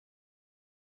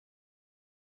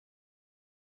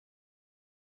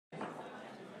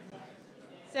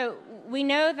So we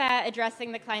know that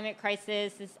addressing the climate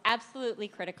crisis is absolutely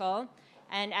critical.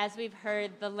 And as we've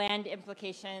heard, the land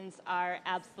implications are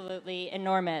absolutely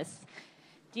enormous.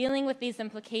 Dealing with these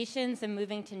implications and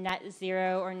moving to net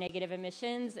zero or negative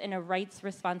emissions in a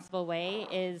rights-responsible way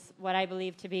is what I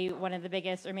believe to be one of the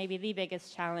biggest, or maybe the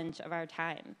biggest challenge of our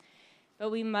time.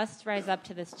 But we must rise up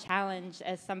to this challenge.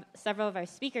 As several of our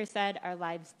speakers said, our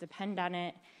lives depend on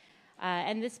it.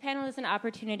 And this panel is an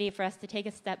opportunity for us to take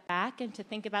a step back and to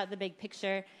think about the big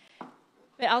picture,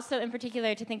 but also in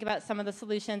particular to think about some of the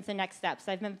solutions and next steps.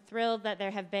 I've been thrilled that there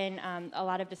have been a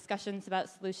lot of discussions about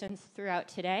solutions throughout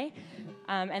today.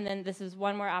 And then this is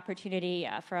one more opportunity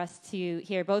for us to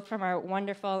hear both from our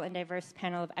wonderful and diverse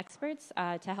panel of experts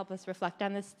to help us reflect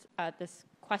on this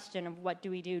question of what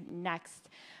do we do next?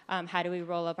 How do we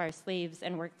roll up our sleeves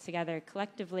and work together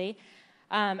collectively?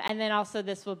 And then also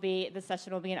the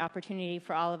session will be an opportunity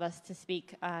for all of us to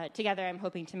speak together. I'm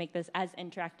hoping to make this as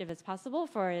interactive as possible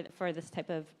for this type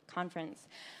of conference.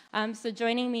 So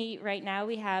joining me right now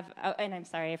we have, and I'm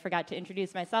sorry, I forgot to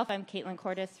introduce myself. I'm Kaitlin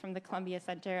Cordes from the Columbia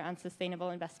Center on Sustainable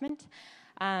Investment.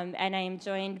 And I am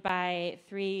joined by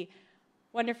three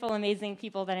wonderful, amazing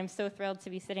people that I'm so thrilled to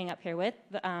be sitting up here with.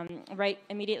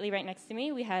 Immediately right next to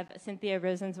me, we have Cynthia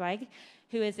Rosenzweig,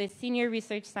 who is a senior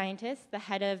research scientist, the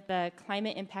head of the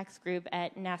Climate Impacts Group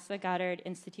at NASA Goddard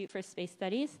Institute for Space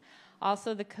Studies,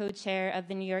 also the co-chair of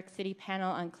the New York City Panel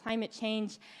on Climate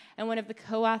Change, and one of the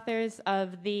co-authors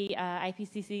of the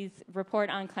IPCC's report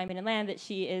on climate and land that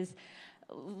she is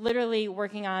literally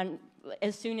working on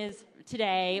as soon as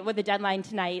today, with a deadline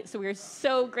tonight. So we're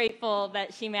so grateful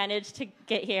that she managed to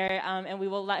get here, and we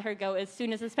will let her go as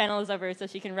soon as this panel is over so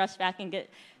she can rush back and get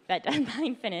that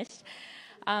deadline finished.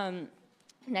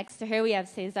 Next to her, we have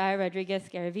César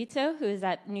Rodríguez-Garavito, who is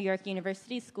at New York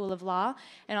University School of Law,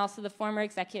 and also the former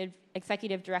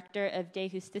executive director of De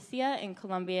Justicia in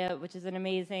Colombia, which is an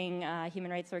amazing human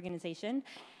rights organization.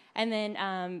 And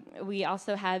then we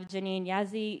also have Janene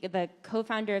Yazzie, the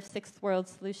co-founder of Sixth World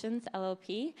Solutions,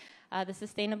 LLP, the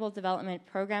Sustainable Development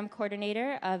Program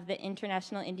Coordinator of the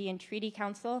International Indian Treaty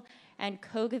Council, and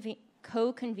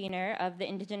co-convener of the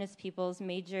Indigenous Peoples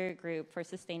Major Group for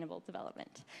Sustainable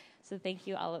Development. So thank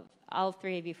you, all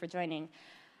three of you, for joining.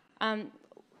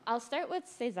 I'll start with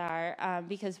César,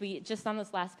 because we just on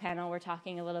this last panel, we're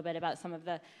talking a little bit about some of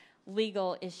the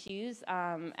legal issues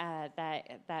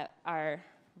that are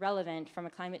relevant from a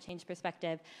climate change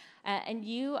perspective. And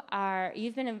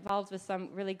you've been involved with some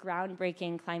really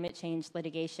groundbreaking climate change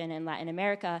litigation in Latin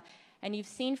America, and you've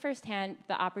seen firsthand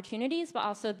the opportunities, but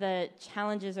also the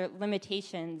challenges or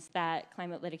limitations that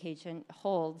climate litigation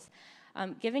holds.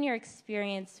 Given your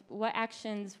experience, what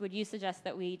actions would you suggest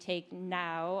that we take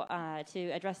now to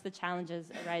address the challenges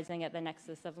arising at the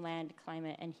nexus of land,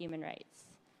 climate, and human rights?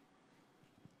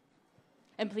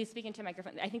 And please speak into a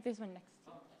microphone. I think there's one next.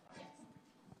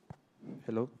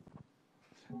 Hello.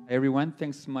 Everyone,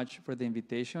 thanks so much for the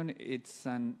invitation. It's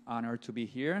an honor to be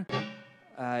here.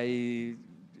 I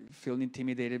feel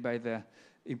intimidated by the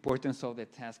importance of the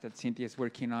task that Cynthia is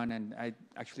working on, and I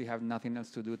actually have nothing else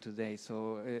to do today.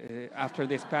 So after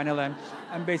this panel,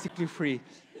 I'm basically free.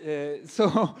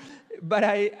 But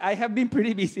I have been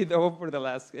pretty busy, though, for the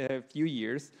last few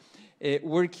years,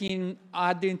 working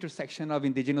at the intersection of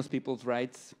indigenous people's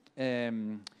rights,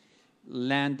 land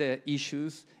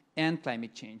issues, and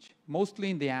climate change, mostly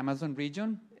in the Amazon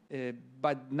region,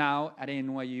 but now at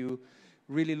NYU,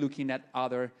 really looking at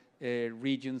other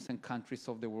regions and countries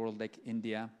of the world like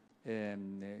India,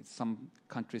 some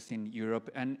countries in Europe.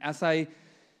 And as I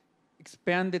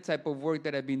expand the type of work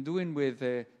that I've been doing with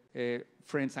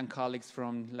friends and colleagues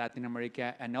from Latin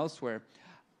America and elsewhere,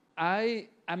 I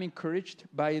am encouraged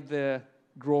by the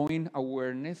growing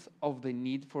awareness of the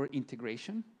need for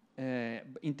integration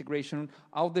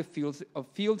of the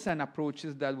fields and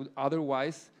approaches that would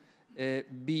otherwise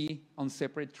be on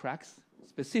separate tracks,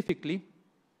 specifically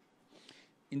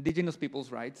indigenous people's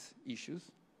rights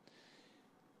issues,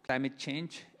 climate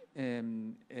change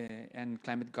and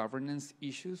climate governance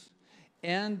issues,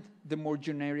 and the more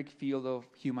generic field of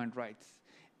human rights.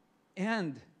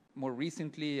 And more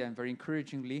recently, and very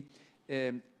encouragingly,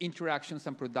 interactions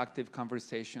and productive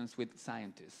conversations with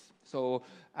scientists. So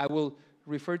I will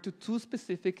refer to two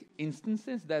specific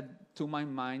instances that, to my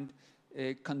mind,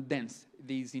 condense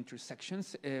these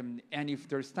intersections. And if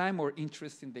there's time or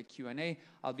interest in the Q&A,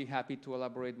 I'll be happy to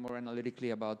elaborate more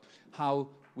analytically about how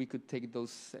we could take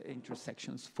those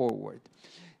intersections forward.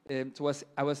 So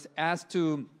I was asked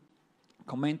to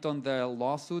comment on the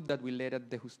lawsuit that we led at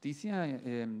De Justicia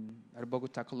at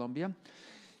Bogota, Colombia,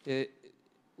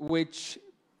 which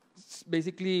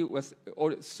basically was,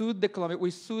 we sued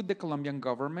the Colombian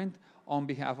government on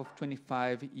behalf of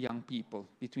 25 young people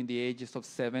between the ages of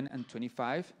 7 and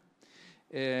 25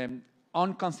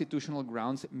 on constitutional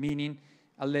grounds, meaning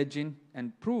alleging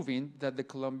and proving that the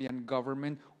Colombian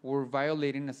government were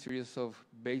violating a series of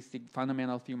basic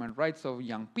fundamental human rights of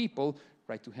young people: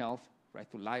 right to health, right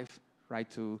to life, right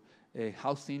to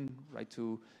housing, right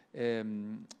to a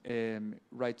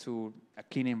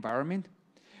clean environment,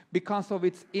 because of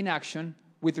its inaction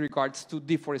with regards to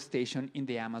deforestation in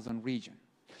the Amazon region.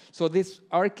 So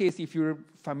our case, if you're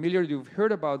familiar, you've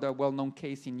heard about a well-known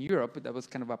case in Europe that was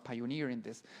kind of a pioneer in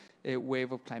this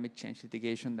wave of climate change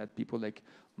litigation that people like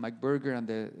Mike Berger and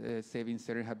the Saving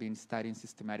Center have been studying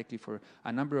systematically for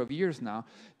a number of years now.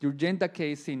 The Urgenda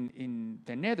case in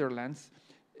the Netherlands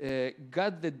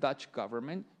got the Dutch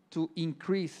government to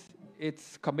increase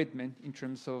its commitment in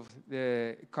terms of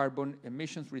the carbon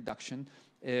emissions reduction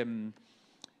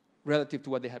relative to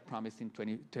what they had promised in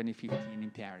 2015 in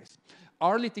Paris.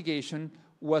 Our litigation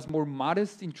was more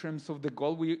modest in terms of the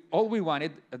goal. All we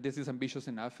wanted, this is ambitious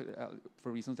enough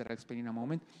for reasons that I'll explain in a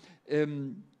moment,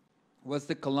 was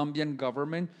the Colombian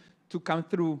government to come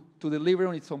through to deliver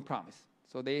on its own promise.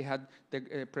 So they had,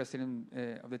 the president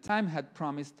of the time had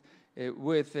promised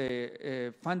with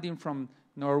funding from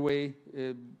Norway,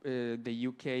 the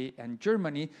UK, and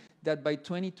Germany, that by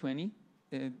 2020,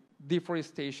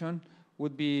 deforestation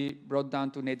would be brought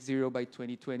down to net zero by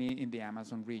 2020 in the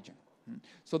Amazon region.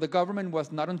 So the government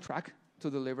was not on track to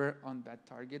deliver on that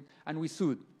target, and we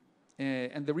sued.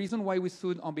 And the reason why we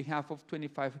sued on behalf of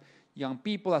 25 young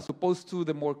people, as opposed to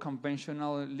the more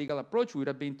conventional legal approach, would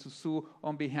have been to sue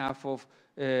on behalf of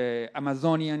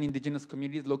Amazonian indigenous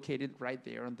communities located right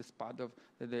there on the spot of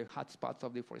the hotspots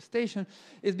of deforestation,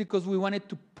 is because we wanted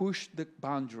to push the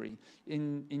boundary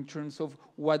in terms of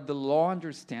what the law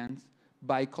understands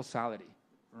by causality,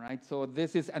 right? So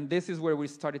this is where we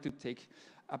started to take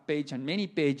a page and many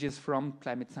pages from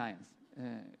climate science.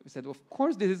 We said, of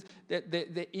course, this is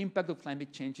the impact of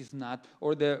climate change is not,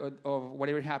 or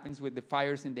whatever happens with the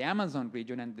fires in the Amazon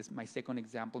region, and this my second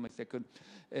example, my second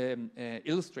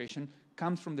illustration,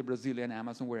 comes from the Brazilian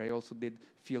Amazon, where I also did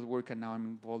field work, and now I'm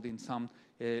involved in some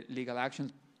legal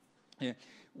actions.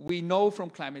 We know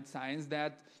from climate science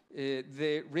that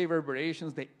the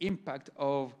reverberations, the impact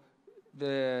of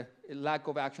the lack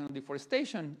of action on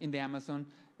deforestation in the Amazon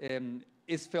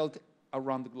is felt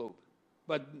around the globe.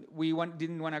 But we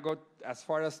didn't want to go as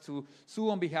far as to sue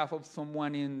on behalf of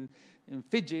someone in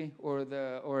Fiji or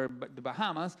the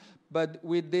Bahamas, but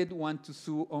we did want to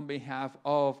sue on behalf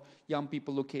of young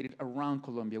people located around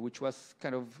Colombia, which was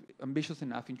kind of ambitious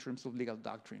enough in terms of legal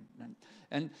doctrine.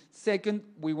 And second,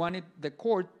 we wanted the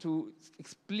court to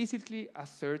explicitly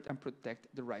assert and protect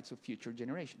the rights of future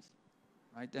generations.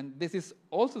 Right? And this is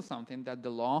also something that the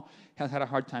law has had a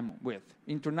hard time with.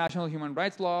 International human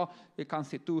rights law, the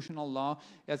constitutional law,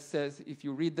 it says, if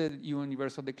you read the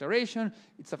Universal Declaration,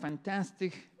 it's a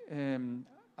fantastic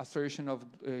assertion of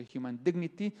human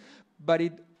dignity, but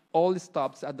it all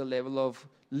stops at the level of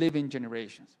living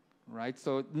generations, right?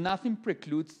 So nothing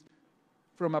precludes,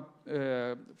 from a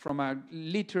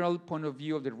literal point of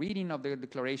view of the reading of the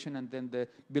Declaration and then the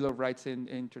Bill of Rights in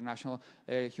international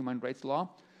human rights law,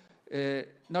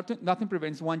 nothing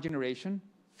prevents one generation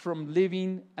from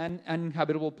living an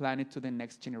uninhabitable planet to the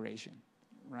next generation,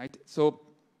 right? So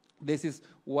this is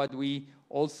what we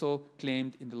also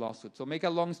claimed in the lawsuit. So make a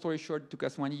long story short, it took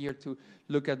us 1 year to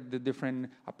look at the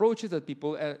different approaches that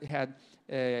people had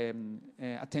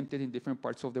attempted in different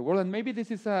parts of the world. And maybe this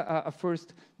is a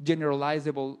first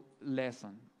generalizable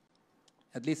lesson,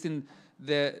 at least in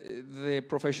the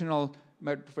professional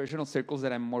circles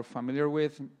that I'm more familiar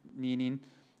with, meaning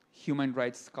human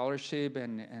rights scholarship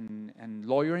and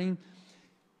lawyering.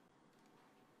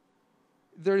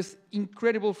 There's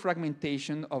incredible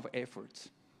fragmentation of efforts,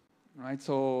 right?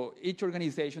 So each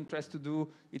organization tries to do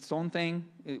its own thing.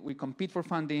 We compete for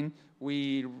funding.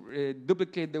 We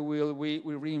duplicate the wheel. We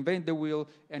reinvent the wheel,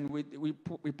 and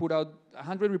we put out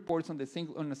 100 reports on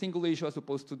a single issue, as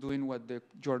opposed to doing what the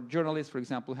journalists, for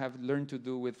example, have learned to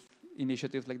do with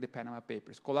initiatives like the Panama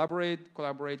Papers. Collaborate,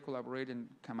 and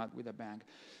come out with a bang.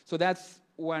 So that's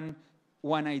one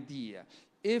idea.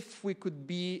 If we could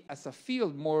be, as a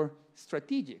field, more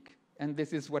strategic, and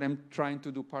this is what I'm trying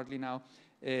to do partly now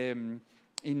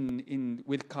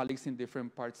with colleagues in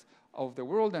different parts of the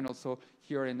world and also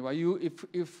here in NYU,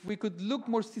 if we could look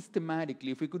more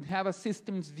systematically, if we could have a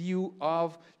systems view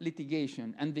of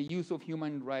litigation and the use of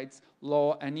human rights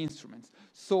law and instruments,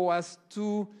 so as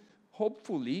to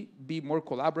hopefully be more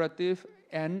collaborative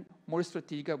and more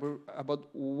strategic about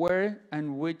where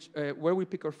we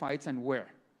pick our fights and where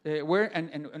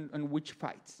and which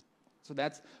fights. So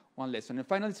that's one lesson. And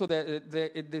finally, so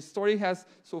the story has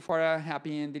so far a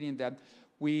happy ending in that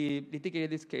we litigated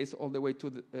this case all the way to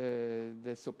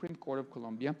the Supreme Court of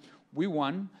Colombia. We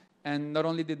won, and not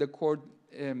only did the court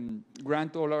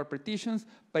grant all our petitions,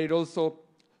 but it also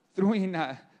threw in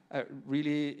a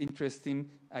really interesting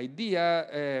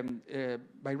idea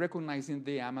by recognizing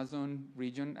the Amazon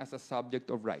region as a subject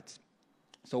of rights.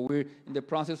 So we're in the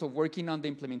process of working on the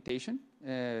implementation.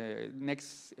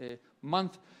 Next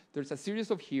month, there's a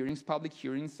series of hearings, public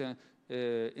hearings,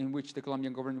 in which the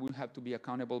Colombian government will have to be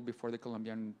accountable before the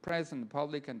Colombian press and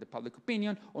the public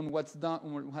opinion on what's done,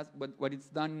 what it's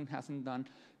done and hasn't done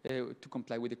to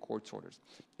comply with the court's orders.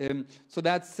 So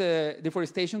that's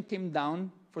deforestation came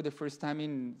down for the first time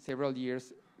in several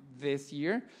years this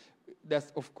year.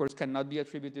 That, of course, cannot be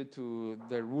attributed to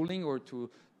the ruling or to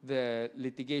the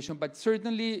litigation, but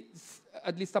certainly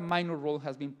at least a minor role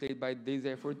has been played by this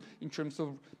effort in terms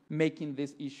of making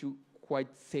this issue quite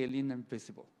salient and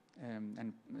visible.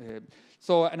 And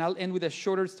I'll end with a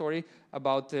shorter story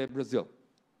about Brazil,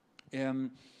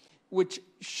 which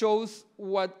shows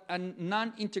what a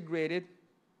non-integrated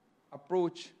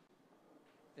approach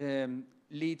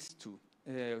leads to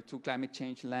climate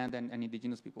change, land, and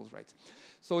indigenous people's rights.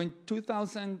 So in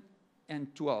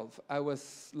 2012, I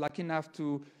was lucky enough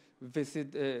to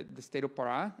visit the state of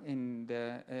Pará in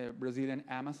the Brazilian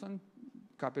Amazon,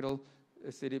 capital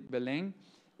city Belém,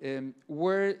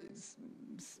 where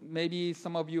maybe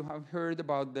some of you have heard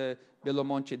about the Belo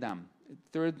Monte Dam,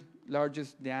 third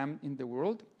largest dam in the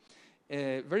world,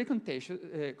 very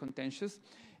contentious,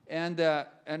 and that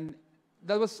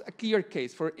was a clear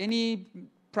case. For any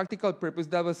practical purpose,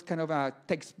 that was kind of a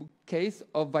textbook case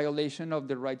of violation of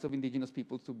the rights of indigenous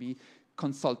people to be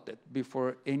consulted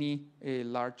before any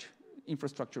large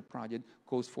infrastructure project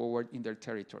goes forward in their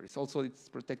territories. Also, it's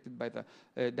protected by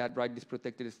that right is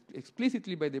protected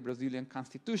explicitly by the Brazilian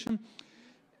Constitution.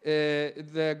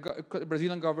 The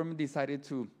Brazilian government decided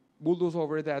to bulldoze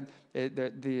over that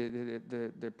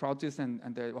the protests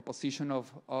and the opposition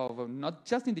of not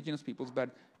just indigenous peoples, but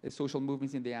social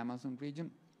movements in the Amazon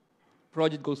region.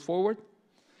 Project goes forward.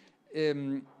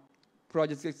 The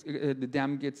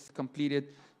dam gets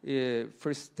completed.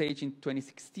 First stage in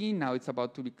 2016. Now it's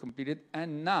about to be completed.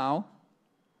 And now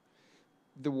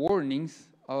the warnings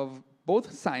of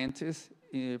both scientists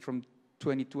from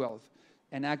 2012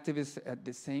 and activists at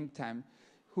the same time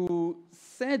who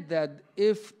said that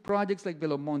if projects like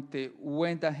Belo Monte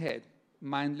went ahead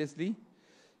mindlessly,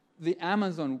 the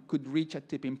Amazon could reach a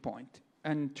tipping point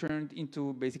and turn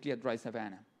into basically a dry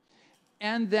savanna.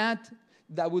 And that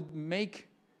would make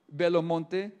Belo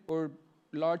Monte or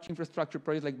large infrastructure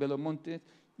projects like Belo Monte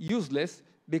useless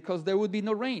because there would be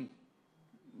no rain,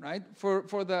 right?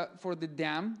 For the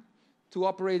dam to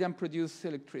operate and produce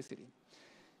electricity.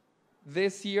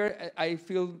 This year, I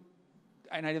feel,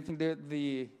 and I don't think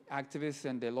the activists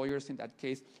and the lawyers in that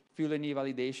case feel any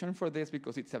validation for this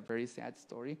because it's a very sad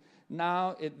story.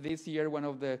 Now, this year, one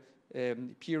of the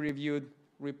peer-reviewed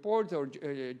reports or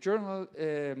journal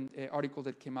article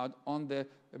that came out on the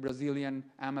Brazilian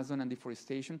Amazon and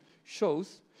deforestation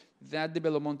shows that the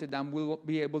Belo Monte Dam will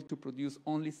be able to produce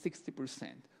only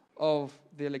 60% of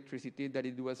the electricity that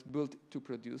it was built to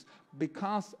produce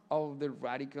because of the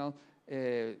radical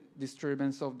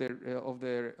disturbance of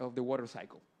the water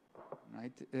cycle,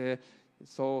 right?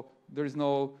 So there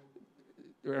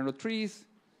are no trees,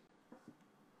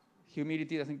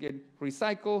 humidity doesn't get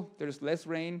recycled, there's less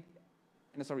rain,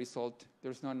 and as a result,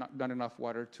 there's not enough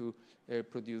water to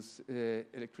produce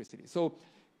electricity. So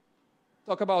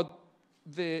talk about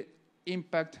the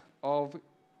impact of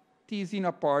teasing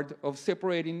apart, of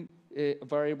separating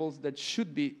variables that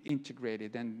should be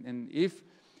integrated. And if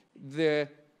the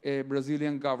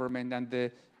Brazilian government and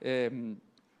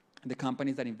the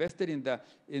companies that invested in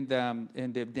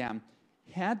the dam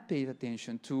had paid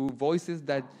attention to voices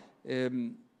that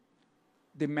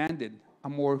demanded a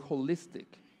more holistic,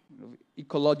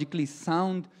 ecologically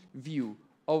sound view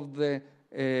of the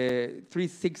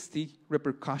 360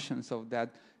 repercussions of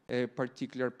that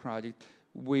particular project,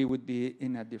 we would be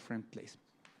in a different place.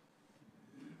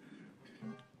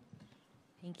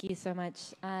 Thank you so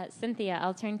much. Cynthia,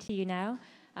 I'll turn to you now.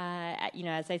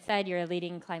 As I said, you're a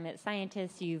leading climate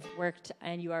scientist. You've worked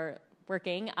and you are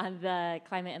working on the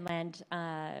Climate and Land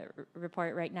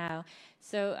report right now.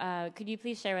 So could you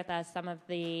please share with us some of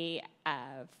the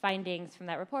findings from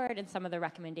that report and some of the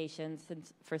recommendations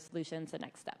for solutions and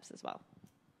next steps as well?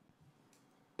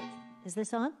 Is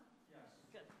this on?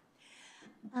 Yes.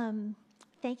 Good.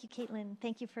 Thank you, Kaitlin.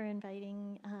 Thank you for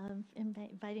inviting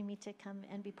me to come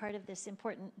and be part of this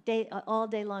important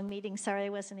all-day-long meeting. Sorry I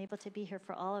wasn't able to be here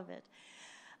for all of it.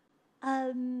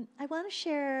 I want to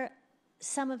share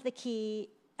some of the key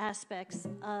aspects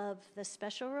of the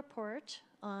special report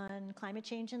on climate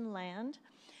change and land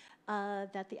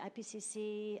that the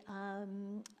IPCC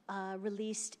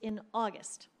released in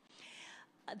August.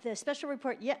 The special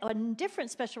report, a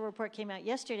different special report came out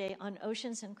yesterday on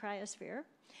oceans and cryosphere.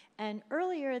 And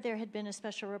earlier, there had been a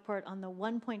special report on the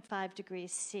 1.5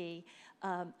 degrees C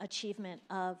achievement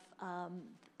of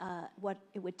what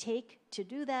it would take to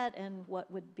do that and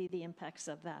what would be the impacts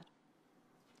of that.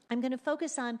 I'm going to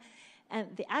focus on,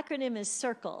 and the acronym is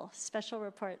CIRCLE, Special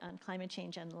Report on Climate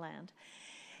Change and Land.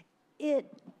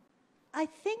 I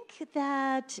think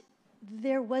that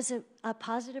there was a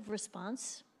positive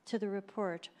response to the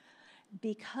report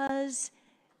because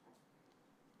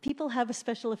people have a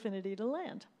special affinity to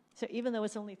land. So even though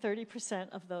it's only 30%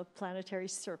 of the planetary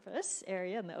surface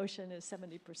area and the ocean is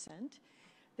 70%,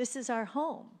 this is our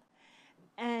home.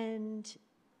 And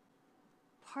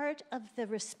part of the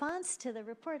response to the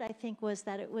report, I think, was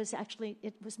that it was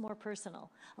more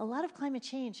personal. A lot of climate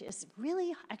change is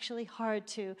really actually hard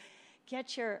to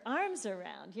get your arms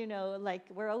around, like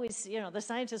we're always, the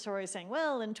scientists are always saying,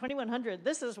 well, in 2100,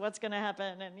 this is what's going to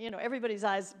happen. And, everybody's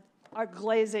eyes are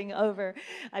glazing over.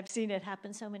 I've seen it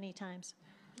happen so many times.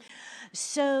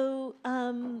 So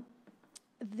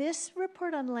this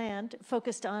report on land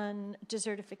focused on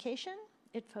desertification.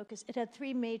 It had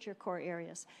three major core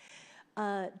areas: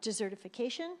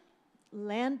 desertification,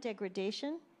 land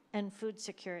degradation, and food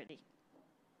security.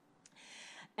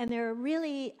 And there are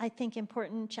really, I think,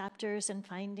 important chapters and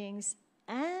findings,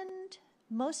 and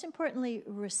most importantly,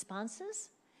 responses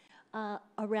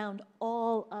around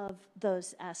all of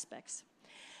those aspects.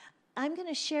 I'm going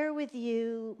to share with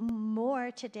you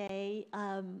more today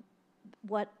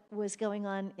what was going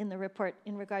on in the report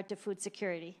in regard to food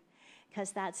security,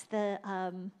 because that's the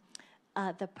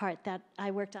part that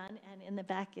I worked on. And in the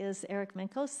back is Eric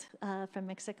Mencos from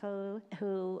Mexico,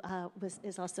 who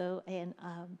is also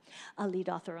a lead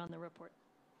author on the report.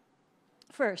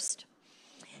 First,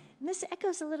 and this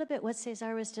echoes a little bit what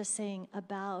César was just saying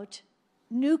about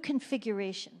new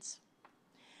configurations.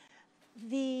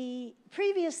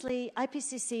 Previously,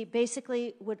 IPCC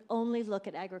basically would only look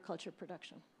at agriculture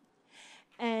production.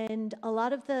 And a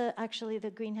lot of the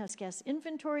greenhouse gas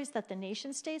inventories that the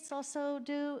nation states also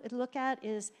look at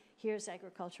is, here's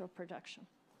agricultural production.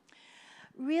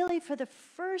 Really, for the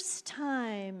first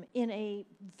time in a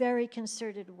very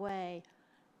concerted way,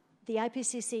 the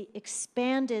IPCC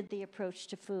expanded the approach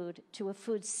to food to a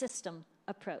food system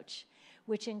approach,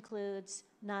 which includes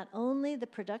not only the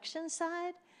production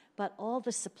side, but all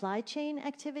the supply chain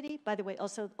activity. By the way,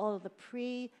 also all of the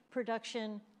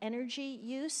pre-production energy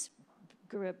use,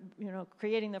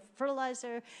 creating the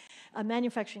fertilizer,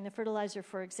 manufacturing the fertilizer,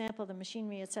 for example, the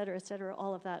machinery, et cetera,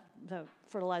 all of that, the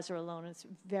fertilizer alone is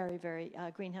very, very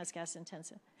greenhouse gas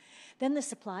intensive. Then the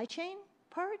supply chain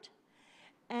part,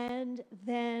 and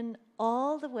then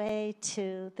all the way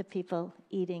to the people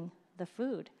eating the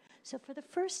food. So for the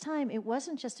first time, it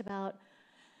wasn't just about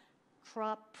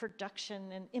crop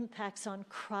production and impacts on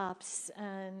crops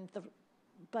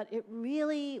but it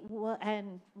really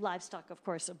and livestock, of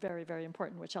course, are very, very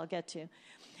important, which I'll get to.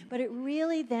 But it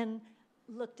really then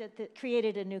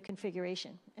created a new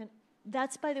configuration. And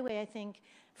that's, by the way, I think,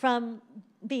 from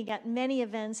being at many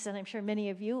events, and I'm sure many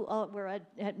of you all were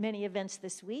at many events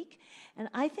this week, and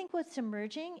I think what's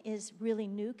emerging is really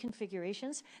new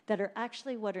configurations that are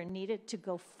actually what are needed to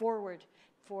go forward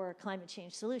for climate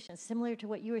change solutions, similar to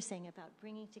what you were saying about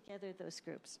bringing together those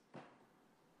groups.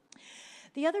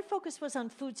 The other focus was on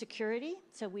food security.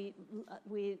 So we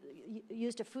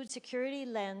used a food security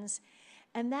lens,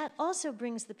 and that also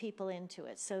brings the people into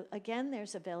it. So again,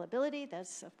 there's availability.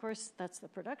 That's the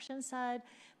production side,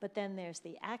 but then there's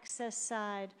the access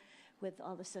side with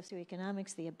all the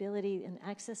socioeconomics, the ability and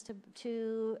access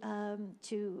to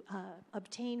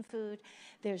obtain food.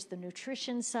 There's the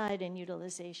nutrition side and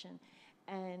utilization.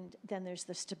 And then there's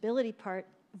the stability part,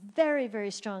 very,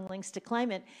 very strong links to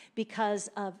climate because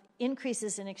of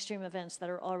increases in extreme events that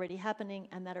are already happening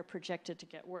and that are projected to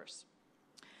get worse.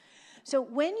 So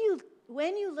when you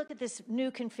look at this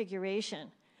new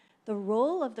configuration, the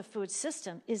role of the food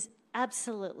system is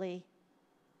absolutely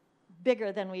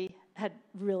bigger than we had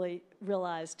really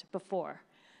realized before.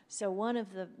 So one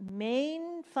of the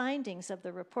main findings of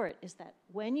the report is that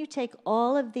when you take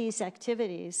all of these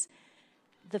activities,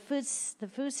 the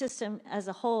food system as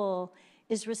a whole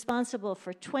is responsible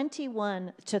for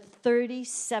 21 to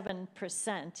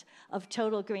 37% of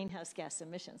total greenhouse gas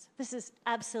emissions. This is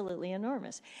absolutely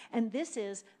enormous. And this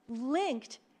is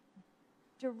linked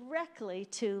directly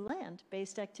to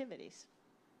land-based activities.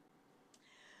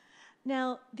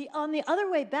 Now, on the other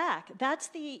way back, that's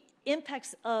the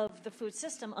impacts of the food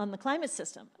system on the climate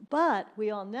system. But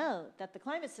we all know that the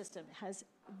climate system has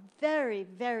very,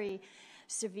 very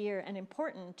severe and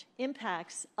important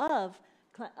impacts of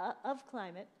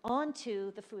climate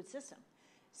onto the food system.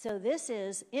 So this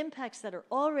is impacts that are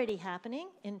already happening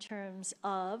in terms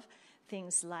of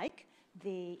things like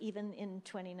even in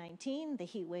 2019, the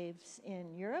heat waves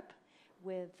in Europe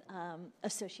with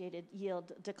associated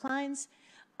yield declines.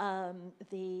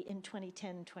 In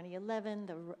 2010, 2011,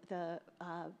 the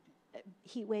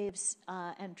heat waves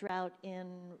and drought in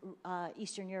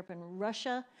Eastern Europe and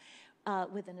Russia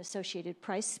with an associated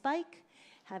price spike,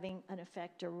 having an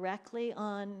effect directly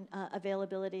on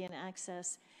availability and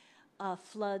access.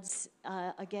 Floods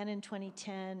again in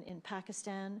 2010 in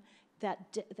Pakistan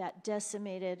that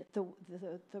decimated the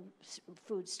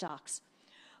food stocks.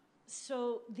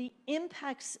 So the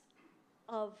impacts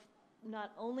of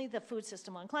not only the food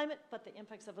system on climate, but the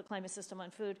impacts of the climate system on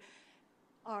food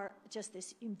are just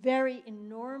this very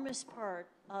enormous part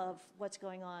of what's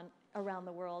going on around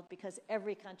the world, because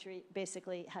every country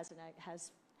basically has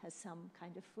some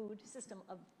kind of food system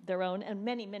of their own, and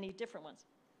many, many different ones.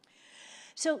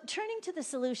 So turning to the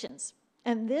solutions,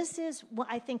 and this is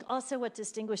I think also what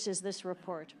distinguishes this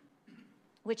report,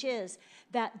 which is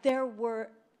that there were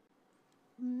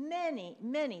many,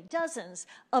 many dozens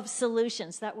of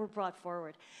solutions that were brought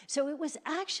forward. So it was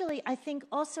actually, I think,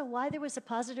 also why there was a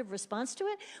positive response to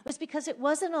it was because it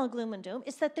wasn't all gloom and doom.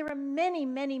 It's that there are many,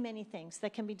 many, many things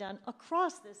that can be done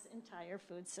across this entire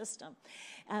food system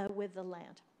with the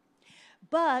land.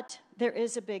 But there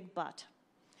is a big but.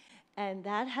 And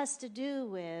that has to do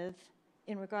with,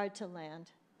 in regard to land,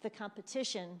 the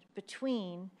competition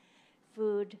between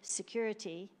food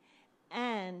security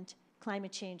and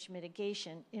climate change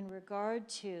mitigation in regard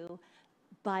to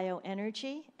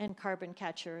bioenergy and carbon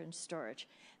capture and storage.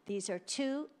 These are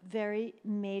two very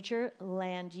major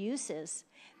land uses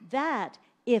that,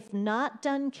 if not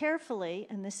done carefully,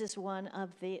 and this is one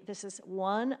of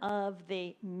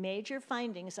the major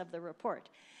findings of the report,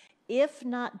 if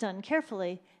not done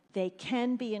carefully, they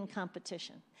can be in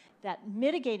competition. That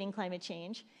mitigating climate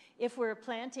change, if we're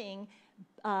planting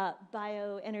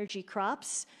bioenergy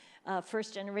crops,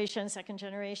 first generation, second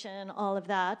generation, all of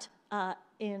that,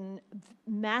 in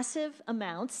massive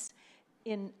amounts,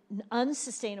 in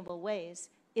unsustainable ways,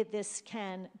 this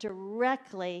can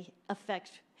directly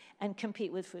affect and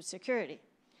compete with food security.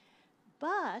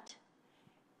 But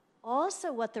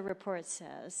also what the report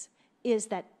says is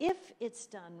that if it's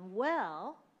done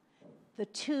well, the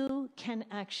two can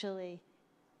actually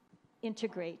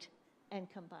integrate and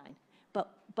combine.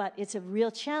 But it's a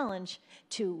real challenge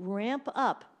to ramp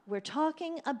up. We're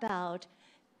talking about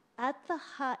at the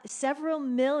high, several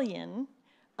million,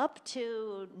 up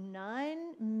to 9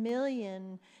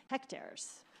 million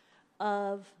hectares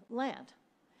of land.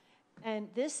 And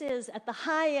this is at the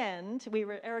high end.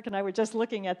 Eric and I were just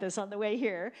looking at this on the way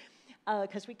here,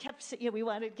 because we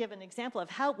wanted to give an example of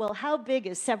how big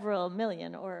is several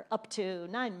million or up to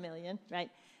 9 million, right?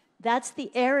 That's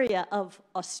the area of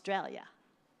Australia,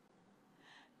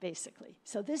 basically.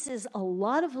 So this is a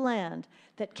lot of land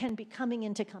that can be coming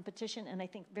into competition, and I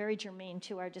think very germane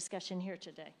to our discussion here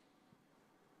today.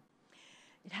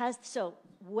 So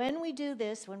when we do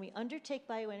this, when we undertake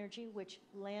bioenergy, which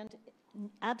land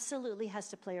absolutely has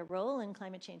to play a role in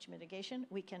climate change mitigation,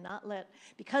 we cannot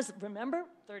because remember,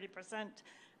 30%,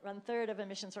 1/3 of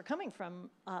emissions are coming from.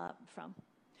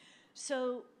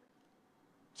 So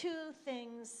 2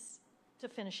 things to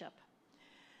finish up.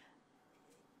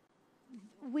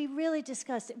 We really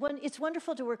discussed it. It's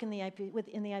wonderful to work in the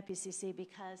IPCC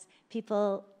because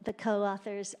the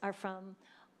co-authors are from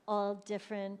all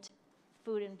different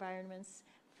food environments,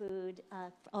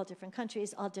 all different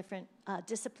countries, all different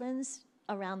disciplines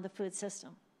around the food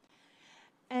system.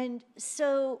 And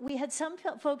so we had some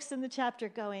folks in the chapter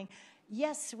going,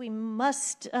 yes, we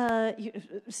must,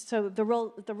 so the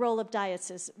role of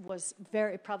diets was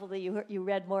very, probably you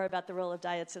read more about the role of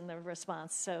diets in the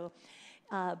response. So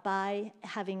by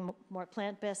having more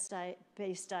plant-based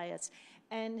diets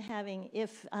and having,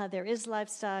 if there is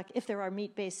livestock, if there are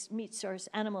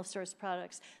animal source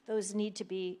products, those need to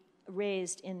be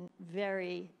raised in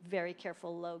very, very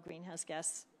careful low greenhouse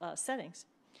gas settings.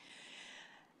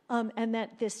 And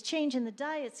that this change in the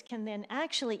diets can then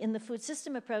actually, in the food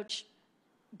system approach,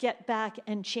 get back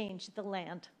and change the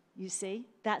land, you see?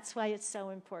 That's why it's so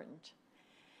important.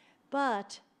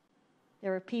 But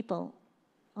there are people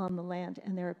on the land,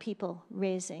 and there are people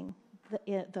raising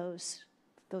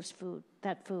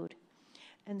that food.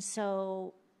 And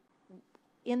so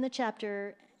in the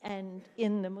chapter and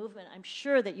in the movement, I'm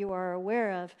sure that you are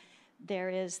aware of there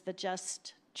is the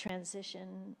just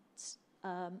transition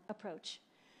approach.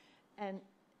 And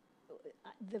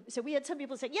so we had some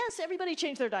people say, yes, everybody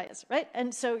changed their diets, right?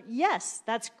 And so, yes,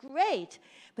 that's great.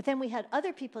 But then we had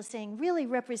other people saying, really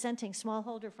representing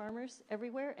smallholder farmers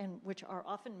everywhere, and which are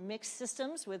often mixed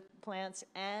systems with plants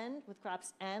and with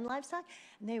crops and livestock.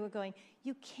 And they were going,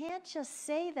 you can't just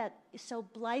say that so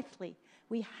blithely.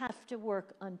 We have to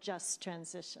work on just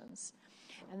transitions.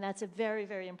 And that's a very,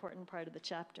 very important part of the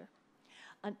chapter.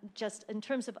 Just in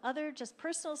terms of other just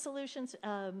personal solutions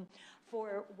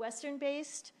for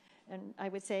Western-based, and I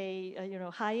would say,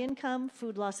 high income,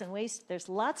 food loss and waste, there's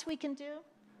lots we can do,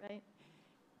 right?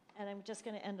 And I'm just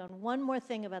going to end on one more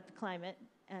thing about the climate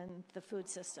and the food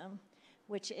system,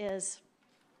 which is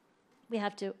we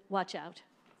have to watch out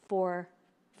for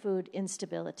food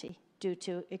instability due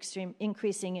to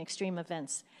increasing extreme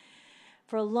events.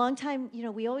 For a long time,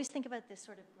 we always think about this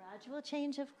sort of gradual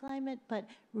change of climate, but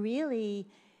really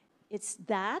it's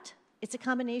a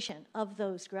combination of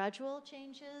those gradual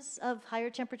changes of higher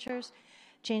temperatures,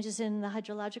 changes in the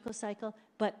hydrological cycle,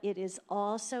 but it is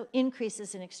also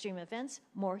increases in extreme events,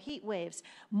 more heat waves,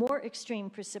 more extreme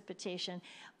precipitation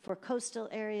for coastal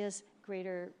areas,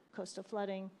 greater coastal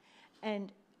flooding,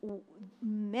 and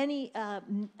many,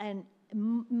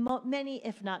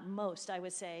 if not most, I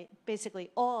would say,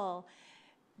 basically all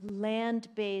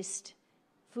land-based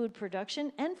food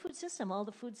production and food system, all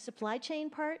the food supply chain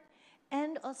part,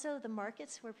 and also the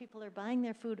markets where people are buying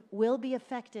their food will be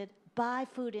affected by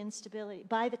food instability,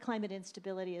 by the climate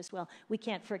instability as well. We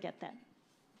can't forget that.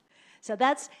 So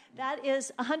that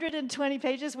is 120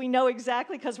 pages. We know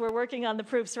exactly because we're working on the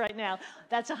proofs right now.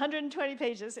 That's 120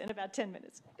 pages in about 10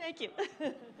 minutes. Thank you.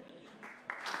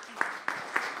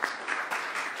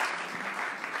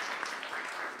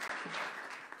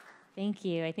 Thank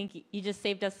you. I think you just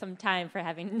saved us some time for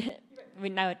having, we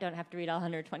now don't have to read all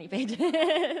 120 pages.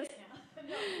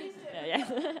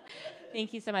 Yeah.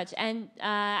 Thank you so much. And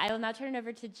I will now turn it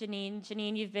over to Janene.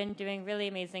 Janene, you've been doing really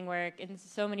amazing work in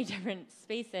so many different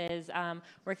spaces,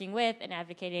 working with and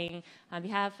advocating on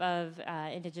behalf of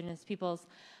Indigenous peoples.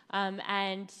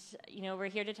 And, we're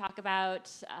here to talk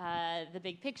about the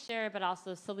big picture, but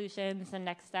also solutions and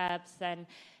next steps. And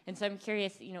so I'm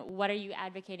curious, what are you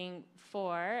advocating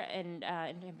for in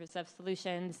terms of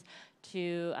solutions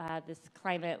to this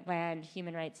climate, land,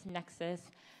 human rights nexus?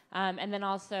 And then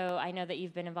also, I know that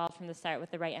you've been involved from the start with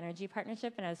the Right Energy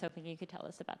Partnership, and I was hoping you could tell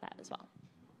us about that as well.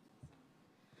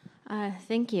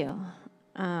 Thank you.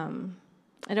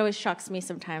 It always shocks me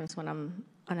sometimes when I'm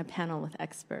on a panel with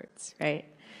experts, right?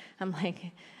 I'm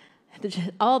like,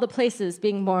 all the places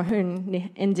being more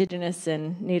Indigenous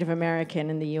and Native American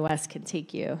in the U.S. can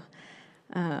take you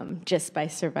just by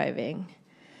surviving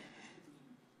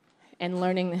and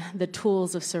learning the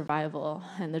tools of survival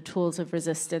and the tools of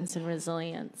resistance and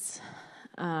resilience.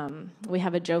 We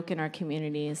have a joke in our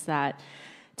communities that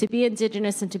to be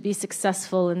Indigenous and to be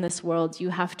successful in this world, you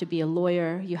have to be a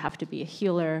lawyer, you have to be a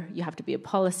healer, you have to be a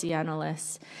policy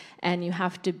analyst, and you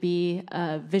have to be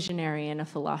a visionary and a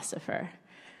philosopher.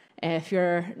 If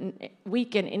you're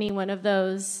weak in any one of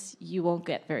those, you won't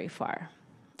get very far.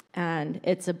 And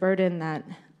it's a burden that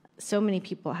so many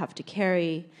people have to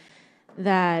carry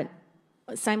that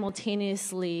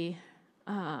simultaneously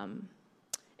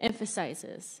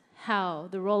emphasizes how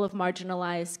the role of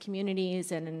marginalized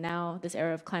communities, and in now this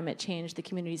era of climate change, the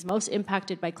communities most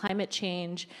impacted by climate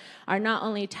change are not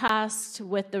only tasked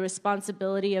with the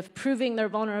responsibility of proving their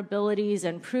vulnerabilities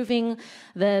and proving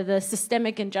the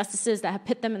systemic injustices that have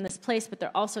put them in this place, but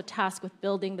they're also tasked with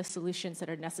building the solutions that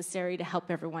are necessary to help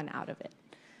everyone out of it.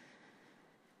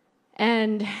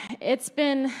 And it's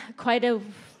been quite a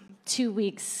 2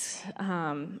 weeks.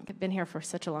 I've been here for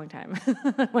such a long time.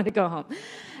 I want to go home.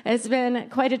 It's been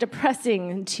quite a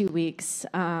depressing 2 weeks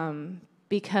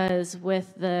because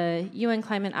with the UN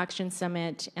Climate Action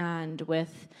Summit and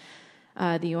with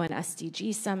the UN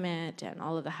SDG Summit and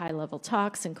all of the high-level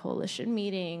talks and coalition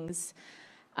meetings,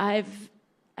 I've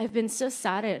been so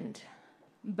saddened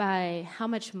by how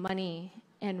much money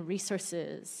and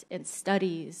resources and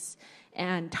studies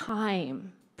and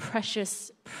time,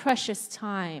 precious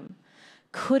time,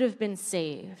 could have been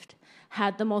saved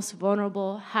had the most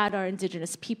vulnerable, had our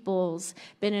Indigenous peoples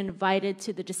been invited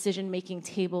to the decision-making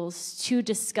tables to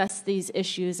discuss these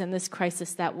issues and this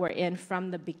crisis that we're in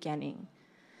from the beginning.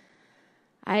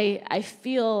 I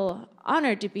feel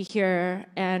honored to be here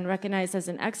and recognized as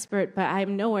an expert, but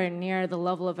I'm nowhere near the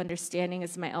level of understanding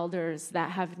as my elders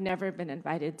that have never been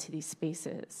invited to these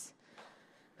spaces,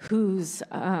 whose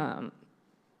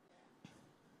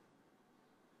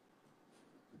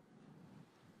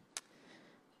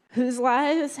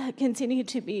lives continue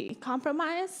to be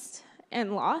compromised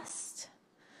and lost,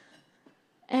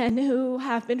 and who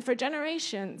have been for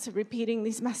generations repeating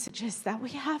these messages that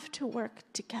we have to work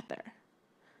together,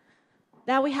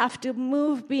 that we have to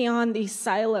move beyond these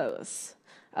silos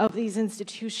of these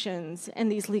institutions and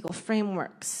these legal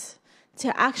frameworks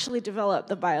to actually develop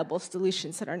the viable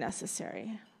solutions that are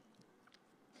necessary.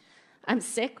 I'm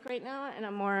sick right now, and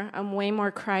I'm way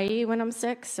more cryy when I'm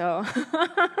sick, so.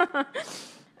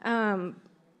 But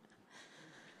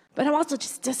I'm also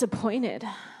just disappointed.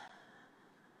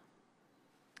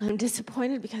 I'm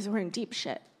disappointed because we're in deep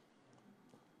shit.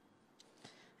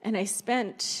 And I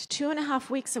spent 2.5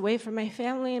 weeks away from my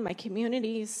family and my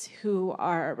communities who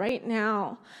are right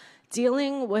now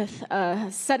dealing with a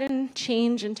sudden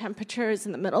change in temperatures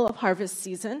in the middle of harvest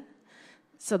season.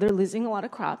 So they're losing a lot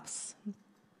of crops.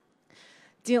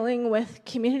 Dealing with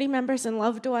community members and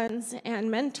loved ones and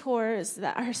mentors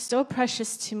that are so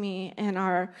precious to me and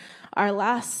are our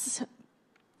last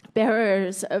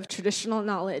bearers of traditional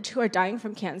knowledge who are dying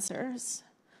from cancers.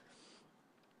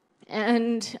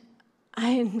 And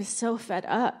I'm so fed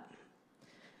up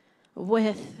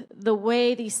with the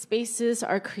way these spaces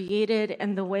are created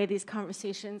and the way these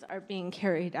conversations are being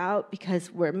carried out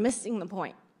because we're missing the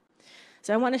point.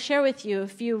 So I want to share with you a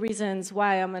few reasons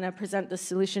why I'm going to present this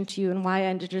solution to you and why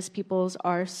Indigenous peoples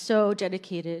are so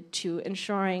dedicated to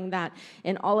ensuring that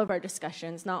in all of our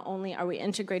discussions, not only are we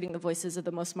integrating the voices of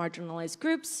the most marginalized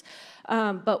groups,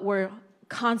 but we're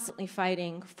constantly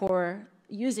fighting for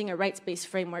using a rights-based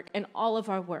framework in all of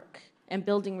our work and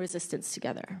building resistance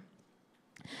together.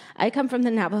 I come from the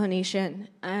Navajo Nation,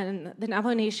 and the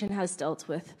Navajo Nation has dealt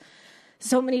with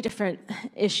so many different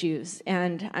issues,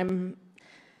 and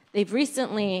they've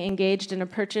recently engaged in a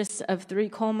purchase of 3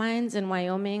 coal mines in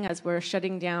Wyoming as we're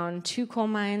shutting down 2 coal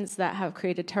mines that have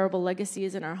created terrible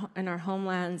legacies in our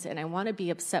homelands, and I want to be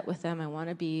upset with them. I want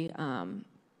to be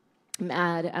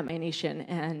mad at my nation,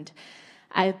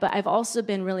 but I've also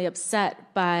been really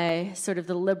upset by sort of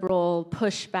the liberal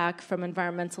pushback from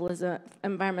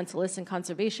environmentalists and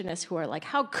conservationists who are like,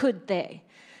 how could they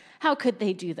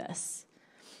do this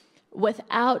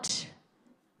without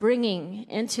bringing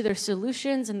into their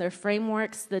solutions and their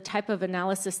frameworks the type of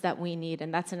analysis that we need,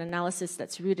 and that's an analysis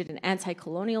that's rooted in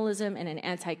anti-colonialism and in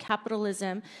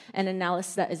anti-capitalism, an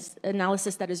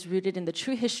analysis that is rooted in the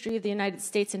true history of the United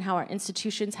States and how our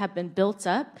institutions have been built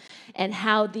up, and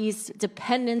how these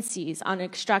dependencies on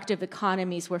extractive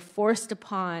economies were forced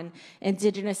upon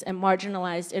Indigenous and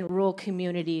marginalized and rural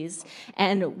communities,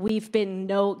 and we've been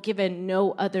given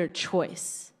no other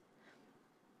choice.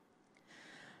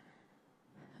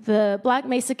 The Black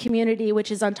Mesa community, which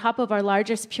is on top of our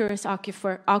largest purest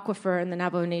aquifer in the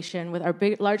Navajo Nation, with our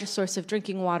largest source of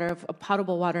drinking water, of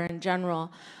potable water in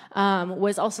general,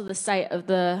 was also the site of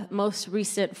the most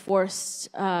recent forced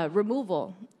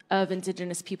removal of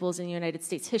Indigenous peoples in United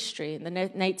States history. In the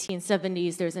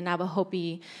 1970s, there's a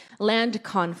Navajo-Hopi land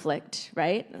conflict,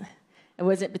 right? It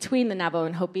wasn't between the Navajo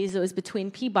and Hopis, it was between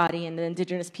Peabody and the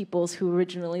Indigenous peoples who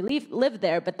originally lived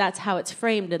there, but that's how it's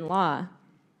framed in law.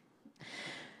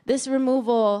 This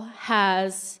removal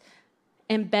has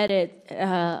embedded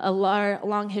a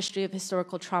long history of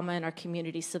historical trauma in our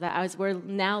community, so that as we're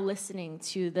now listening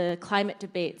to the climate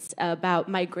debates about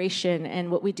migration and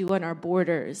what we do on our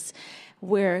borders,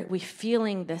 we're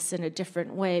feeling this in a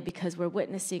different way because we're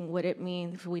witnessing what it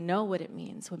means, we know what it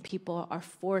means when people are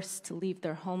forced to leave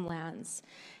their homelands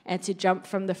and to jump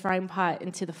from the frying pot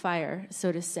into the fire,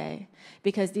 so to say.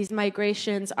 Because these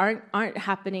migrations aren't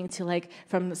happening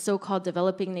from the so-called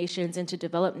developing nations into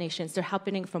developed nations. They're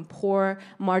happening from poor,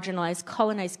 marginalized,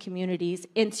 colonized communities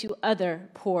into other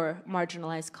poor,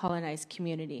 marginalized, colonized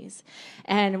communities.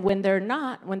 And when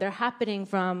they're happening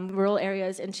from rural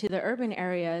areas into the urban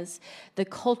areas, the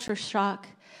culture shock,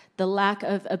 the lack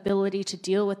of ability to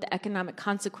deal with the economic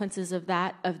consequences of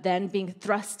that, of then being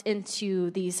thrust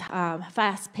into these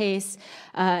fast-paced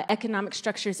economic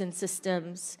structures and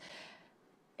systems,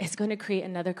 is going to create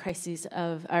another crisis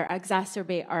or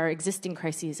exacerbate our existing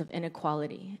crises of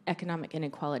inequality, economic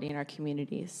inequality in our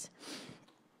communities.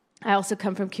 I also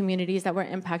come from communities that were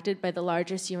impacted by the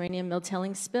largest uranium mill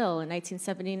tailing spill in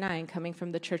 1979, coming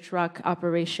from the Church Rock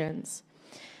operations.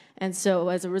 And so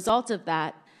as a result of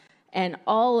that, and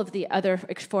all of the other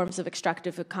forms of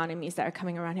extractive economies that are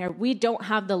coming around here, we don't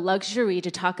have the luxury to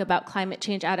talk about climate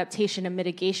change adaptation and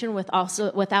mitigation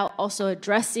without also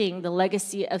addressing the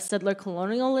legacy of settler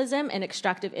colonialism and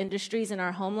extractive industries in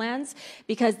our homelands,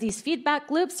 because these feedback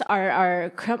loops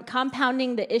are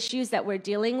compounding the issues that we're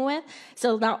dealing with.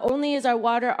 So not only is our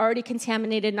water already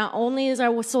contaminated, not only is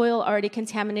our soil already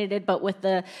contaminated, but with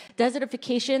the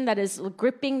desertification that is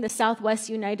gripping the Southwest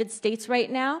United States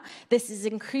right now, this is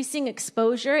increasing increasing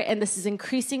exposure, and this is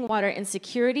increasing water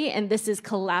insecurity, and this is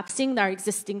collapsing our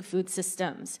existing food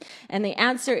systems. And the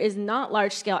answer is not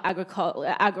large-scale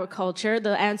agriculture.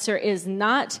 The answer is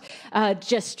not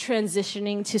just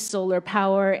transitioning to solar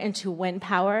power and to wind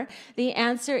power. The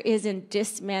answer is in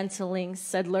dismantling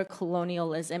settler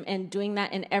colonialism and doing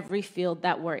that in every field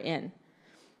that we're in.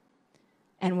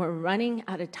 And we're running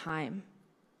out of time.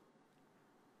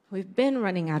 We've been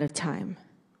running out of time.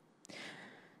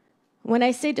 When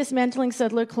I say dismantling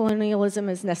settler colonialism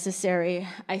is necessary,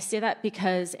 I say that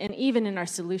because, and even in our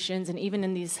solutions, and even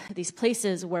in these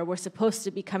places where we're supposed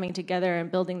to be coming together and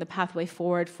building the pathway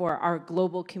forward for our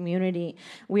global community,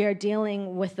 we are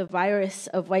dealing with the virus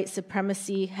of white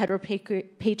supremacy,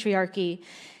 heteropatriarchy,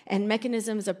 and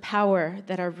mechanisms of power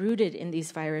that are rooted in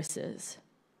these viruses.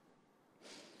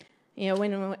 You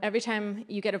know, every time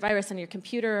you get a virus on your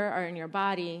computer or in your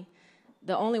body,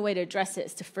 the only way to address it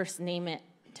is to first name it,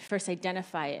 to first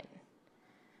identify it.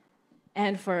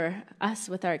 And for us,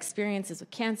 with our experiences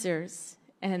with cancers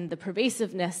and the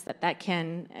pervasiveness in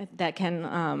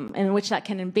which that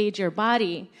can invade your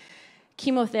body,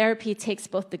 chemotherapy takes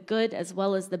both the good as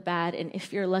well as the bad. And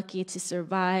if you're lucky to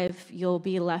survive, you'll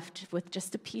be left with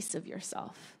just a piece of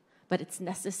yourself. But it's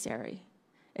necessary.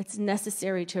 It's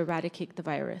necessary to eradicate the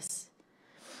virus.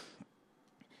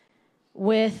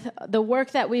 With the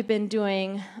work that we've been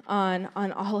doing on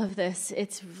all of this,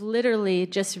 it's literally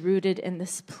just rooted in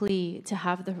this plea to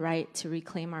have the right to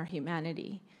reclaim our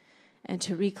humanity and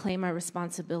to reclaim our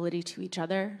responsibility to each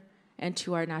other and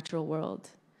to our natural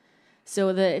world.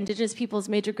 So the Indigenous Peoples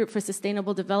Major Group for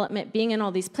Sustainable Development, being in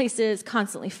all these places,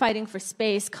 constantly fighting for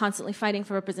space, constantly fighting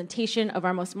for representation of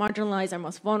our most marginalized, our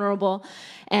most vulnerable,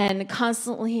 and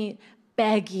constantly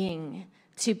begging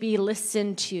to be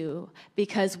listened to,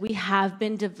 because we have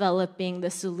been developing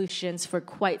the solutions for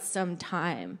quite some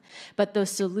time. But those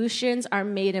solutions are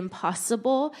made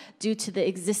impossible due to the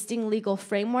existing legal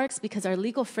frameworks, because our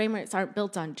legal frameworks aren't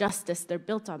built on justice, they're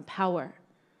built on power.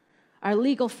 Our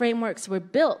legal frameworks were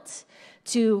built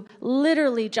to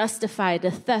literally justify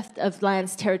the theft of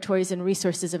lands, territories, and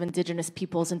resources of Indigenous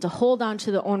peoples, and to hold on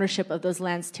to the ownership of those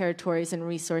lands, territories, and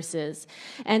resources.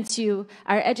 And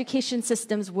our education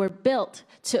systems were built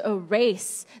to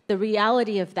erase the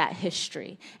reality of that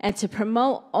history and to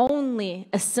promote only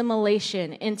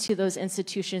assimilation into those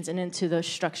institutions and into those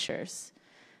structures.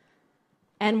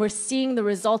 And we're seeing the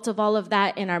result of all of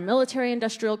that in our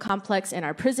military-industrial complex, in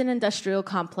our prison-industrial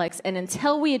complex. And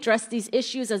until we address these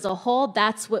issues as a whole,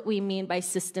 that's what we mean by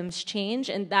systems change,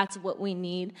 and that's what we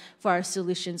need for our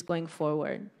solutions going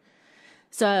forward.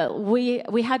 So we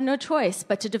had no choice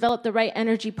but to develop the Right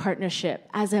Energy Partnership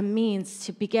as a means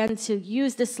to begin to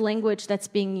use this language that's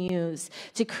being used,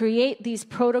 to create these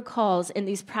protocols and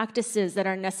these practices that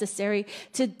are necessary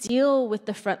to deal with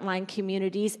the frontline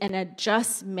communities in a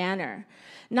just manner.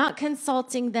 Not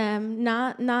consulting them,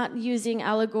 not using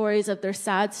allegories of their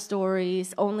sad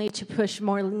stories only to push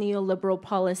more neoliberal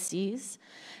policies,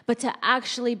 but to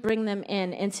actually bring them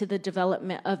into the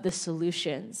development of the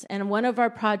solutions. And one of our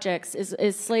projects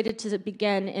is slated to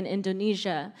begin in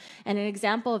Indonesia. And an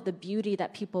example of the beauty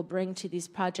that people bring to these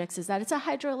projects is that it's a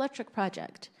hydroelectric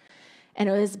project. And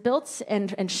it was built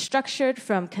and structured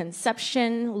from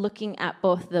conception, looking at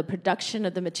both the production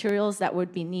of the materials that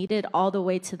would be needed all the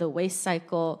way to the waste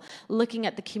cycle, looking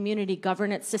at the community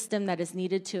governance system that is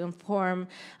needed to inform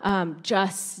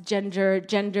just,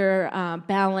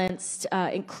 gender-balanced,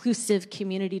 inclusive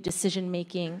community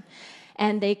decision-making.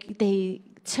 And they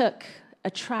took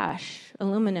trash,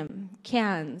 aluminum,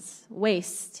 cans,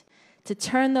 waste, to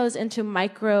turn those into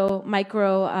micro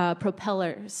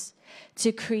propellers,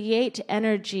 to create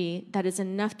energy that is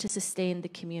enough to sustain the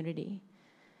community,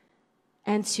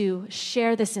 and to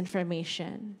share this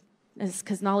information.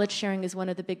 Because knowledge sharing is one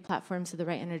of the big platforms of the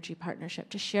Right Energy Partnership,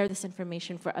 to share this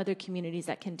information for other communities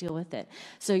that can deal with it.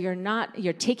 So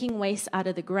you're taking waste out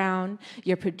of the ground,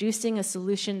 you're producing a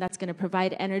solution that's going to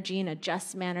provide energy in a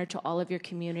just manner to all of your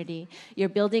community. You're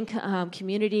building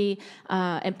community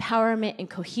empowerment and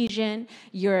cohesion.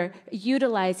 You're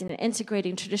utilizing and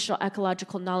integrating traditional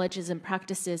ecological knowledges and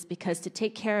practices, because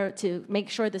to make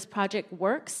sure this project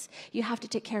works, you have to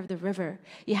take care of the river.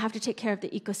 You have to take care of the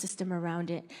ecosystem around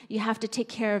it. You have to take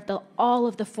care of all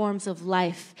of the forms of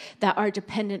life that are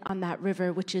dependent on that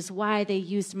river, which is why they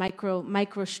used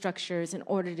microstructures in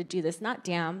order to do this, not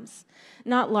dams,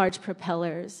 not large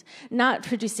propellers, not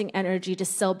producing energy to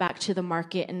sell back to the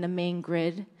market and the main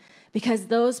grid, because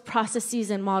those processes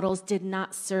and models did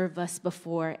not serve us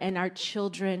before, and our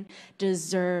children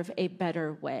deserve a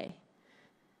better way.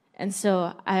 And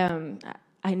so I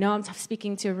know I'm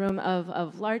speaking to a room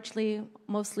of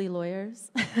mostly lawyers.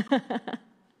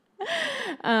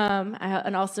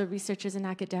 and also researchers and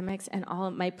academics. And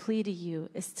my plea to you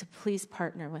is to please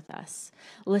partner with us,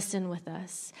 listen with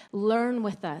us, learn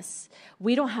with us.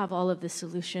 We don't have all of the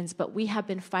solutions, but we have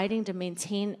been fighting to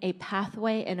maintain a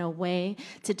pathway and a way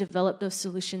to develop those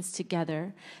solutions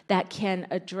together that can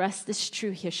address this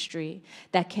true history,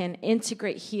 that can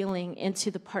integrate healing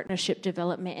into the partnership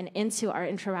development and into our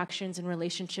interactions and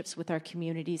relationships with our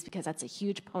communities, because that's a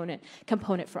huge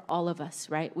component for all of us,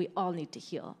 right? We all need to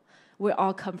heal. We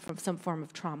all come from some form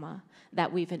of trauma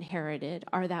that we've inherited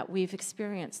or that we've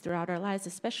experienced throughout our lives,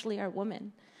 especially our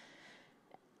women.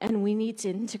 And we need to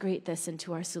integrate this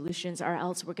into our solutions, or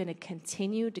else we're going to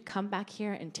continue to come back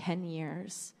here in 10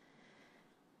 years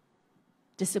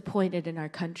disappointed in our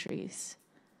countries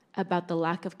about the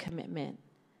lack of commitment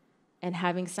and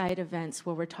having side events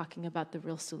where we're talking about the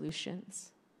real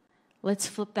solutions. Let's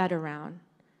flip that around.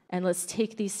 And let's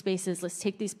take these spaces, let's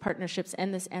take these partnerships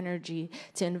and this energy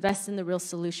to invest in the real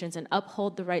solutions and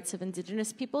uphold the rights of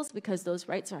Indigenous peoples, because those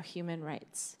rights are human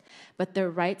rights. But they're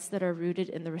rights that are rooted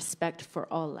in the respect for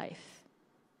all life.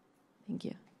 Thank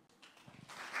you.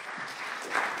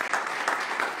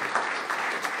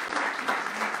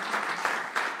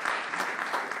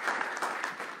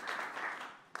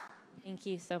 Thank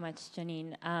you so much,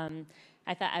 Janene.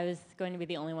 I thought I was going to be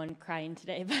the only one crying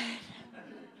today, but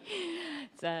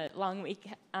it's a long week.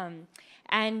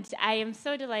 And I am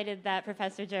so delighted that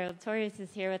Professor Gerald Torres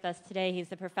is here with us today. He's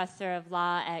the professor of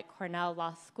law at Cornell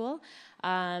Law School,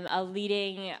 a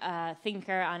leading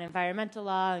thinker on environmental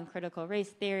law and critical race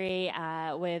theory,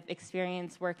 with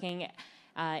experience working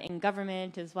in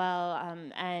government as well,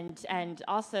 and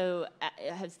also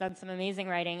has done some amazing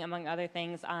writing, among other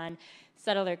things, on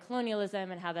settler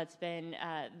colonialism and how that's been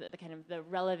the kind of the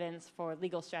relevance for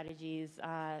legal strategies,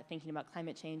 thinking about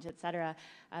climate change, et cetera.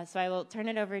 So I will turn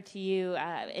it over to you.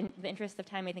 In the interest of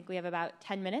time, I think we have about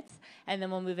 10 minutes, and then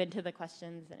we'll move into the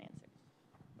questions and answers.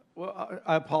 Well,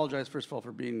 I apologize, first of all,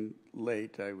 for being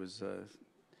late. I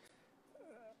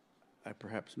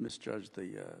perhaps misjudged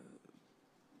the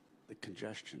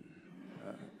congestion.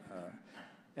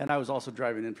 And I was also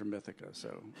driving in from Ithaca,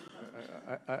 so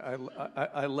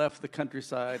I left the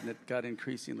countryside and it got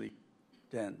increasingly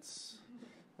dense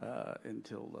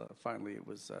until finally it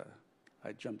was,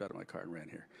 I jumped out of my car and ran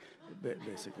here,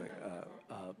 basically.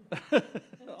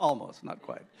 Almost, not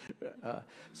quite.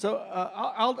 So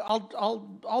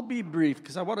I'll be brief,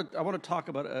 because I want to talk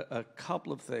about a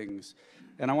couple of things,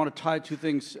 and I want to tie two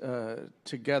things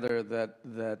together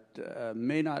that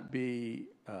may not be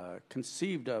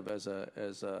conceived of as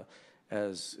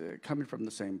coming from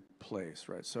the same place,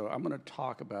 right? So I'm going to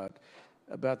talk about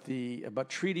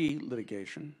treaty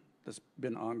litigation that's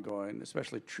been ongoing,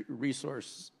 especially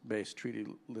resource-based treaty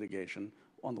litigation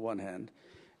on the one hand,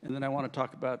 and then I want to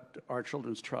talk about our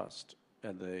Children's Trust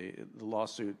and the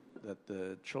lawsuit that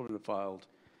the children have filed.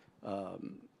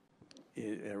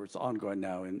 It's ongoing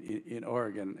now in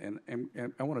Oregon,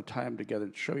 and I want to tie them together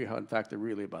and show you how, in fact, they're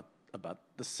really about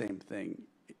the same thing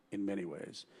in many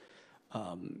ways.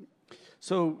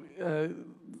 So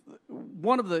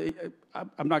one of the,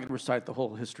 I'm not going to recite the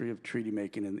whole history of treaty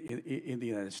making in the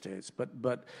United States,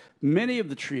 but many of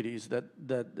the treaties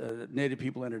that Native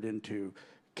people entered into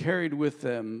carried with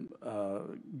them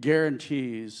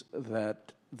guarantees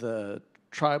that the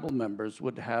tribal members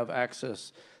would have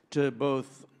access to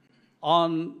both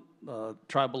on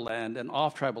tribal land and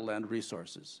off tribal land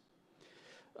resources.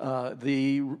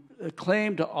 The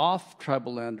claim to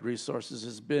off-tribal land resources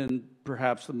has been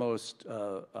perhaps the most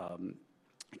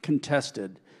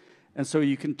contested. And so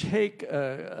you can take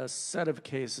a set of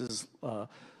cases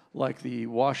like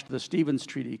the Stevens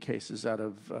Treaty cases out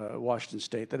of Washington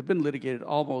State that have been litigated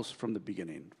almost from the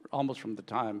beginning, almost from the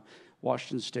time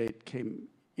Washington State came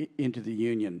into the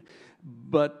Union.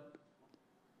 But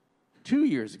 2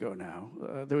 years ago now,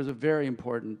 there was a very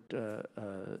important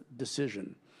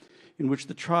decision in which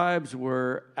the tribes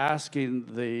were asking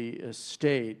the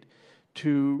state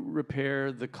to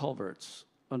repair the culverts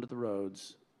under the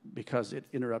roads because it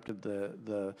interrupted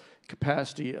the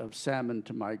capacity of salmon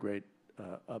to migrate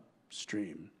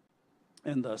upstream.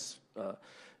 And thus,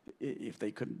 if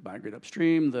they couldn't migrate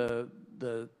upstream,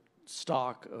 the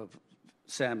stock of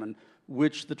salmon,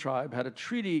 which the tribe had a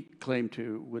treaty claim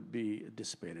to, would be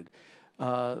dissipated.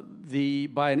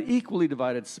 By an equally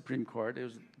divided Supreme Court, it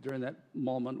was during that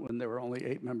moment when there were only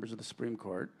 8 members of the Supreme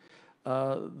Court,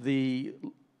 the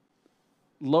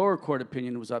lower court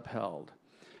opinion was upheld.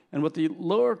 And what the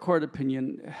lower court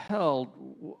opinion held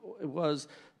was,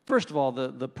 first of all,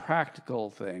 the practical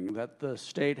thing, that the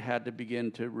state had to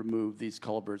begin to remove these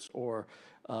culverts or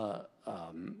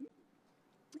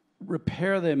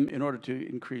repair them in order to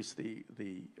increase the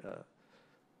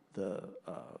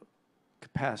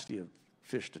capacity of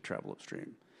fish to travel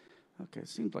upstream. Okay, it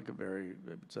seems like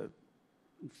it's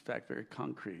in fact very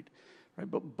concrete, right?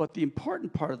 But the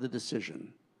important part of the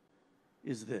decision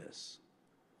is this.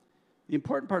 The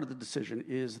important part of the decision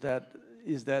is that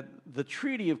the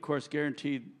treaty, of course,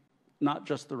 guaranteed not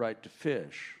just the right to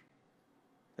fish,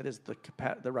 that is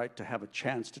the right to have a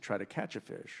chance to try to catch a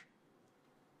fish.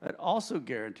 It also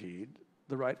guaranteed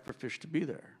the right for fish to be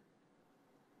there.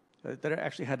 That it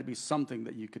actually had to be something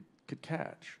that you could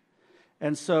catch.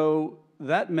 And so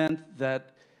that meant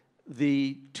that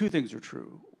the two things are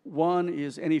true. One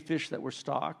is any fish that were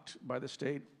stocked by the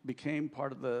state became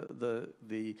part of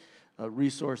the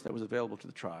resource that was available to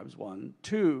the tribes, one.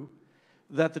 Two,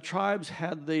 that the tribes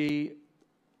had the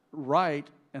right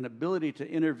and ability to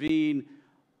intervene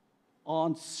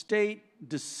on state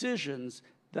decisions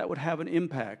that would have an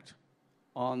impact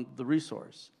on the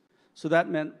resource. So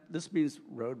this means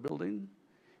road building,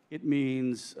 it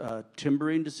means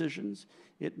timbering decisions,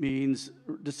 it means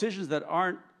decisions that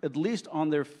aren't, at least on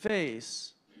their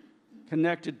face,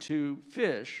 connected to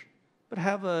fish, but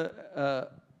have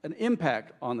an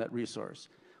impact on that resource.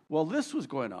 While this was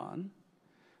going on,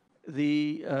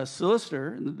 the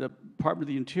solicitor in the Department of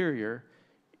the Interior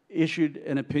issued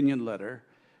an opinion letter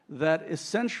that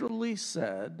essentially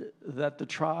said that the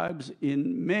tribes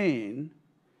in Maine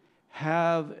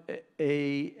have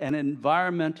an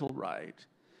environmental right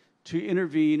to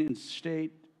intervene in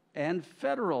state and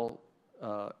federal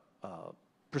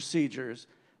procedures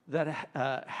that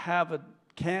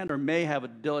can or may have a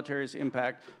deleterious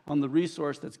impact on the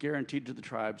resource that's guaranteed to the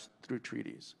tribes through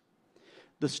treaties.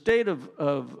 The state of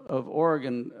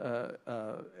Oregon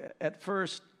at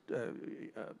first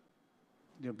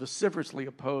vociferously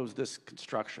opposed this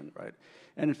construction, right?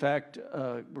 And in fact,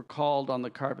 were called on the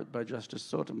carpet by Justice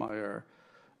Sotomayor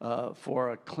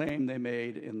for a claim they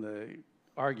made in the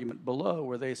argument below,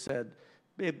 where they said,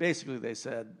 basically they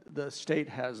said, the state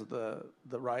has the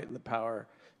right and the power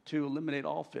to eliminate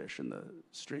all fish in the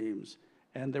streams,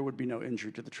 and there would be no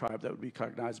injury to the tribe that would be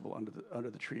cognizable under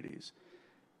the treaties.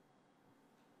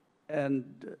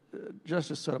 And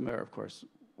Justice Sotomayor, of course,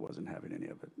 wasn't having any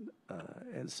of it.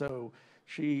 And so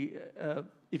she,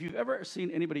 if you've ever seen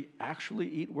anybody actually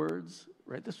eat words,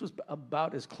 right, this was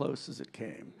about as close as it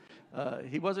came.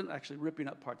 He wasn't actually ripping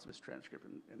up parts of his transcript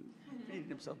and feeding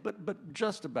himself, but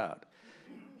just about.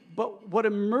 But what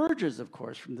emerges, of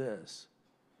course, from this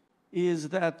is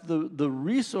that the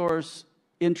resource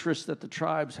interests that the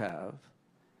tribes have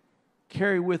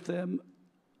carry with them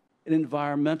an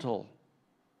environmental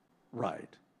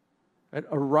right?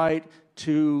 A right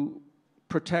to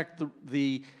protect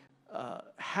the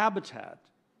habitat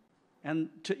and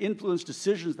to influence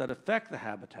decisions that affect the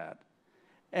habitat,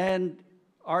 and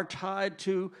are tied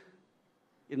to,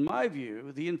 in my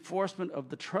view, the enforcement of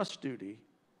the trust duty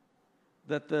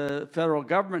that the federal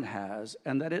government has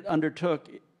and that it undertook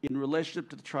in relationship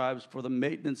to the tribes for the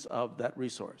maintenance of that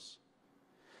resource.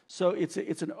 So it's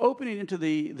an opening into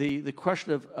the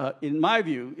question of, in my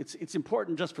view, it's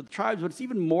important just for the tribes, but it's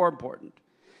even more important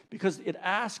because it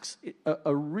asks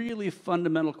a really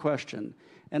fundamental question,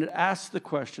 and it asks the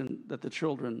question that the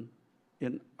children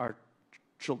in our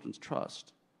children's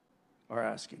trust are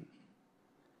asking.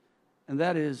 And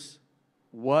that is,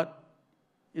 what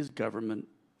is government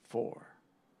for?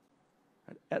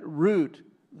 At root,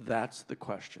 that's the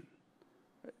question.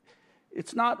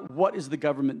 It's not what is the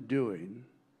government doing,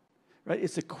 right?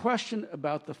 It's a question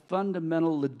about the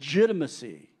fundamental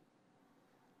legitimacy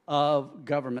of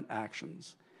government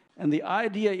actions. And the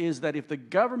idea is that if the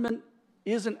government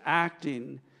isn't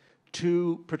acting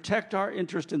to protect our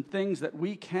interest in things that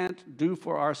we can't do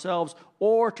for ourselves,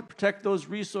 or to protect those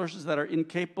resources that are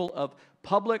incapable of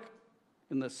public,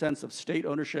 in the sense of state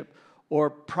ownership, or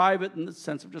private in the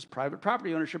sense of just private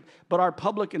property ownership, but are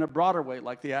public in a broader way,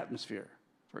 like the atmosphere,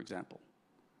 for example.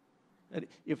 That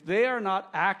if they are not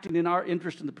acting in our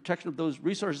interest in the protection of those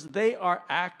resources, they are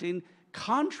acting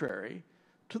contrary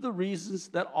to the reasons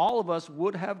that all of us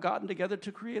would have gotten together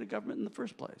to create a government in the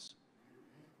first place.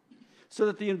 So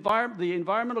that the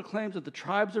environmental claims that the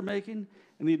tribes are making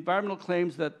and the environmental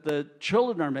claims that the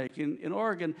children are making in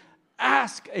Oregon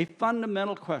ask a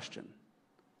fundamental question,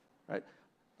 right,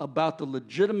 about the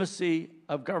legitimacy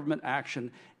of government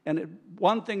action. And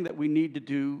one thing that we need to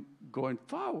do going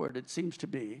forward, it seems to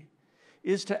be,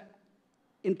 is to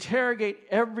interrogate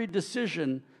every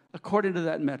decision according to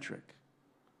that metric.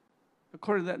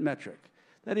 According to that metric.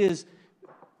 That is,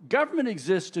 government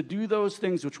exists to do those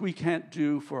things which we can't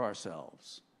do for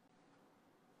ourselves.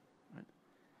 Right?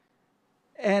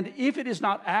 And if it is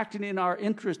not acting in our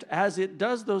interest as it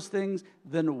does those things,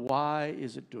 then why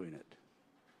is it doing it?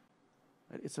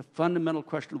 It's a fundamental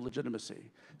question of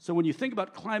legitimacy. So when you think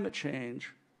about climate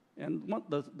change, and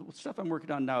the stuff I'm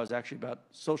working on now is actually about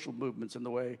social movements and the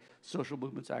way social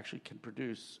movements actually can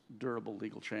produce durable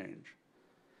legal change.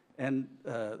 And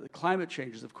the climate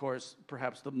change is, of course,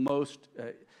 perhaps the most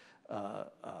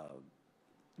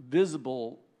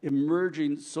visible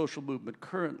emerging social movement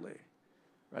currently,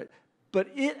 right? But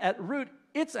at root,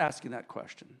 it's asking that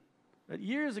question.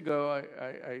 Years ago,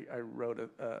 I wrote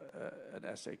an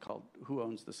essay called "Who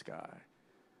Owns the Sky?"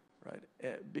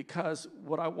 Right? Because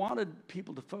what I wanted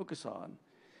people to focus on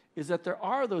is that there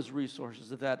are those resources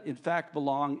that, in fact,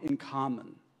 belong in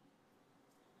common,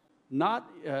 not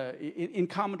in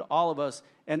common to all of us,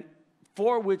 and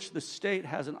for which the state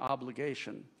has an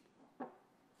obligation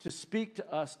to speak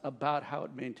to us about how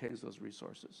it maintains those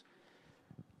resources.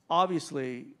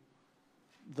 Obviously,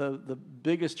 the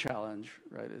biggest challenge,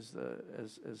 right, is the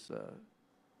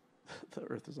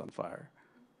earth is on fire,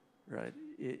 right?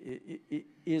 It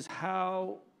is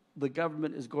how the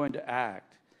government is going to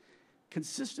act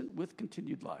consistent with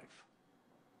continued life,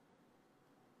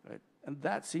 right? And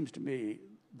that seems to me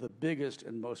the biggest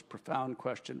and most profound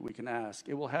question we can ask.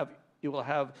 It will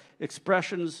have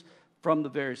expressions from the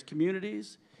various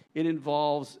communities. It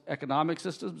involves economic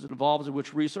systems. It involves in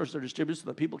which resources are distributed so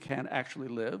that people can actually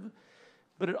live.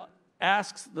 But it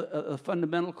asks a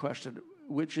fundamental question,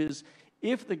 which is,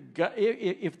 if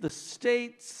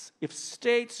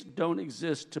states don't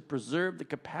exist to preserve the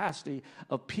capacity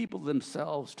of people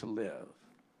themselves to live,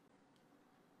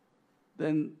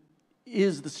 then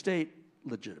is the state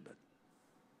legitimate?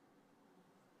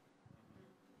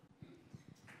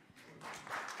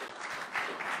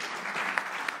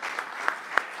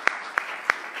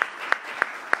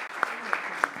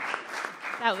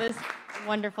 That was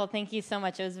wonderful. Thank you so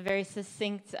much. It was a very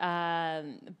succinct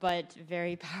but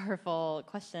very powerful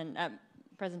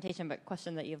presentation, but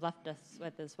question that you've left us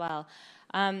with as well.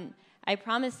 I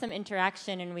promised some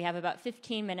interaction, and we have about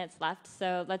 15 minutes left,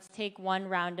 so let's take one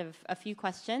round of a few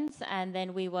questions, and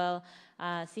then we will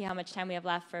see how much time we have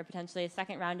left for potentially a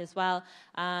second round as well.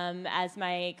 As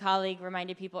my colleague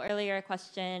reminded people earlier, a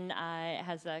question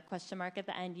has a question mark at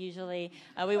the end usually.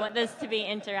 We want this to be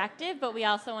interactive, but we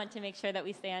also want to make sure that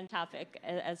we stay on topic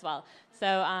as well.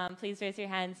 So please raise your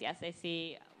hands. Yes, I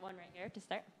see one right here to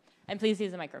start. And please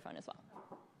use the microphone as well.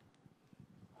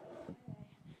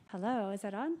 Hello, is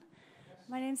that on?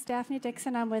 My name's Daphne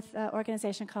Dixon. I'm with an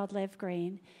organization called Live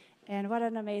Green. And what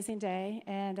an amazing day.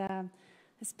 And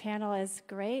this panel is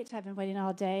great. I've been waiting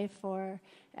all day for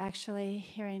actually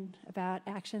hearing about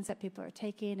actions that people are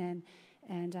taking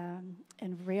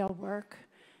and real work.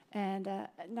 And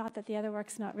not that the other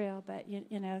work's not real, but,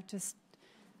 you know, just,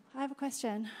 I have a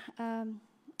question. I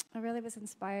really was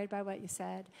inspired by what you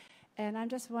said. And I'm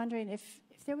just wondering if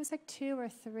there was like 2 or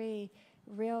 3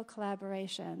 real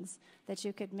collaborations that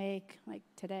you could make, like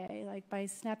today, like by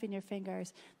snapping your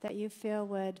fingers, that you feel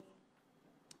would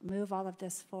move all of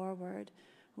this forward,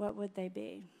 what would they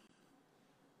be?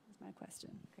 That's my question.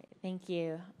 Great, thank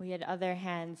you. We had other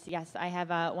hands. Yes, I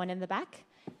have one in the back,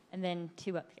 and then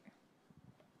 2 up here.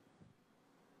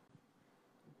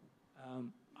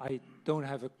 I don't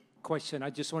have a question.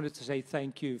 I just wanted to say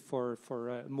thank you for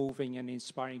a moving and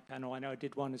inspiring panel. And I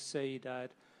did want to say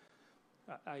that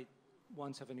I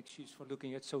once have an excuse for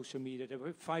looking at social media. There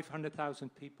were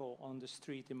 500,000 people on the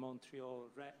street in Montreal,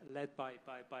 led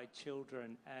by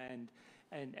children, and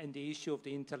the issue of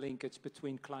the interlinkage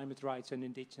between climate rights and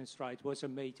Indigenous rights was a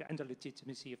major, and the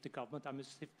legitimacy of the government. I'm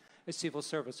a civil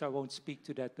servant, so I won't speak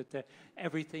to that, but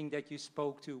everything that you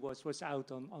spoke to was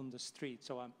out on the street.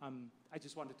 So I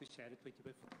just wanted to share it with you.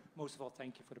 But most of all,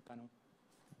 thank you for the panel.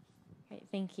 Great,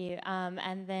 thank you.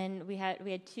 And then we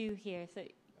had 2 here. So.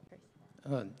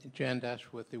 Jan Dash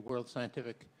with the World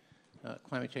Scientific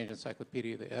Climate Change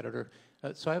Encyclopedia, the editor.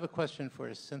 So I have a question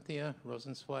for Cynthia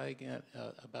Rosenzweig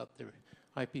about the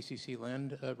IPCC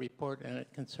land report, and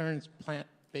it concerns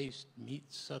plant-based meat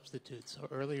substitutes. So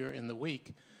earlier in the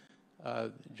week,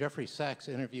 Jeffrey Sachs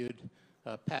interviewed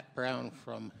Pat Brown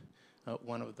from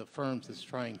one of the firms that's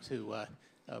trying to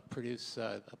produce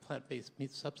a plant-based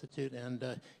meat substitute,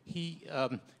 and he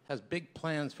has big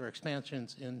plans for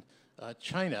expansions in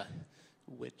China,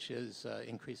 which is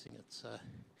increasing its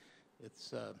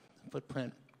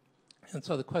footprint. And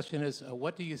so the question is,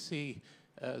 what do you see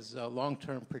as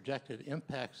long-term projected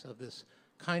impacts of this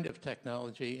kind of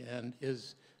technology, and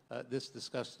is this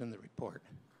discussed in the report?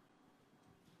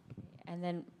 And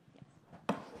then,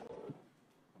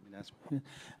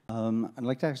 I'd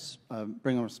like to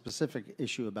bring up a specific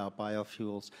issue about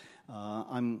biofuels.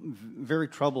 I'm very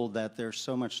troubled that there's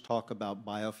so much talk about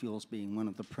biofuels being one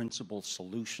of the principal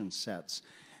solution sets.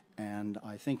 And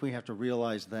I think we have to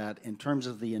realize that in terms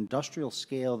of the industrial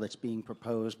scale that's being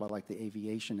proposed by like the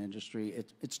aviation industry,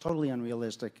 it's totally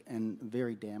unrealistic and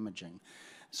very damaging.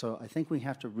 So I think we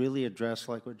have to really address,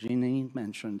 like what Janene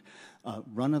mentioned,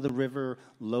 run-of-the-river,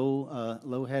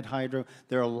 low-head hydro.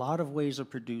 There are a lot of ways of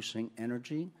producing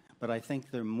energy, but I think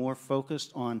they're more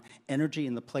focused on energy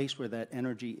in the place where that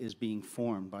energy is being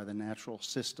formed by the natural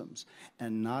systems,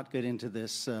 and not get into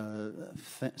this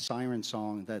siren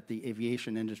song that the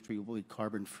aviation industry will be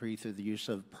carbon-free through the use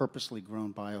of purposely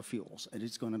grown biofuels. And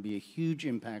it's going to be a huge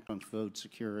impact on food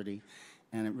security,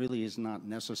 and it really is not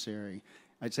necessary.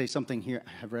 I'd say something here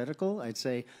heretical. I'd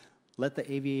say let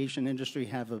the aviation industry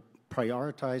have a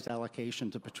prioritized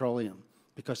allocation to petroleum,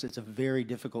 because it's a very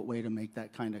difficult way to make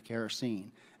that kind of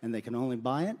kerosene. And they can only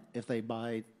buy it if they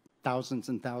buy thousands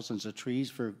and thousands of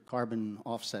trees for carbon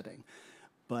offsetting.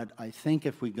 But I think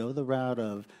if we go the route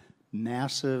of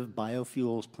massive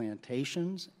biofuels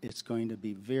plantations, it's going to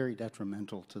be very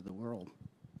detrimental to the world.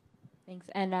 Thanks.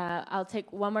 And I'll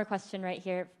take one more question right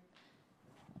here,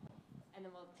 and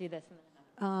then we'll do this in a minute.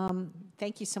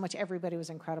 Thank you so much. Everybody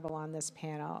was incredible on this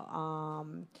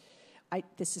panel.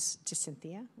 This is to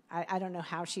Cynthia. I don't know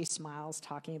how she smiles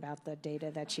talking about the data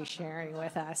that she's sharing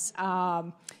with us.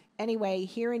 Anyway,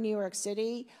 here in New York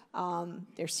City,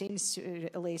 there seems to,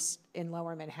 at least in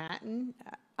Lower Manhattan,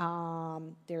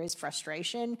 there is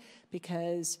frustration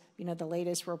because, you know, the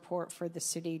latest report for the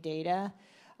city data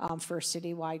for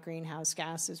citywide greenhouse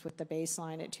gases with the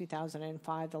baseline at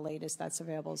 2005, the latest that's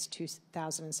available is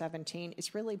 2017.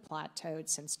 It's really plateaued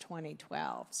since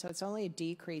 2012. So it's only a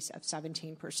decrease of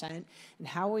 17%. And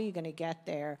how are you going to get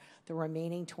there, the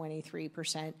remaining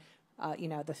 23%, you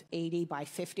know, the 80 by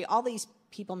 50? All these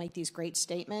people make these great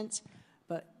statements,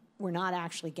 but we're not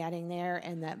actually getting there.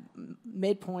 And that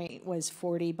midpoint was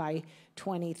 40 by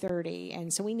 2030.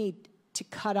 And so we need to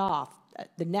cut off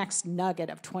the next nugget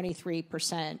of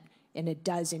 23% in a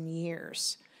dozen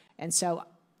years. And so,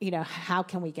 you know, how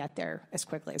can we get there as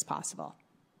quickly as possible?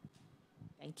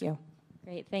 Thank you.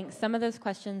 Great, thanks. Some of those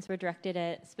questions were directed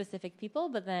at specific people,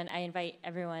 but then I invite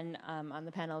everyone on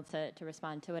the panel to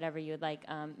respond to whatever you would like.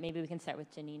 Maybe we can start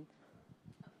with Janene.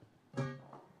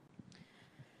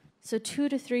 So 2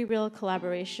 to 3 real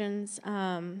collaborations.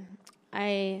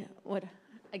 I would...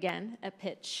 Again, a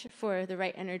pitch for the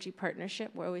Right Energy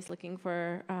Partnership. We're always looking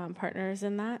for partners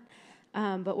in that.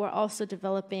 But we're also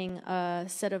developing a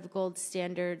set of gold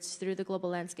standards through the Global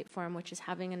Landscape Forum, which is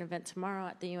having an event tomorrow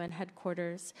at the UN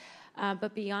headquarters.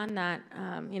 But beyond that,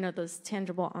 you know, those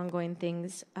tangible ongoing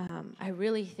things, I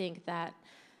really think that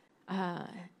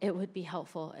it would be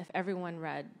helpful if everyone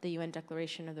read the UN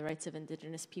Declaration of the Rights of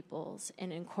Indigenous Peoples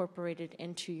and incorporated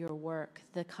into your work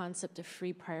the concept of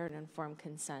free, prior, and informed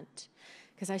consent.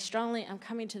 Because I'm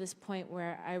coming to this point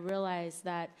where I realize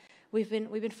that we've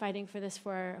been fighting for this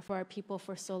for our people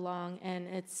for so long, and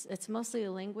it's mostly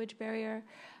a language barrier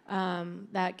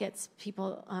that gets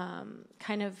people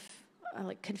kind of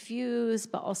like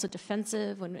confused, but also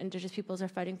defensive when Indigenous peoples are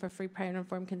fighting for free, prior, and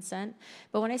informed consent.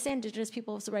 But when I say Indigenous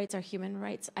peoples' rights are human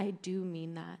rights, I do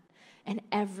mean that. And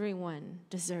everyone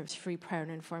deserves free, prior,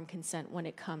 and informed consent when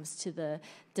it comes to the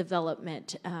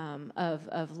development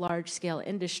of large-scale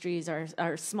industries,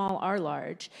 or small or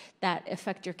large, that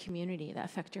affect your community, that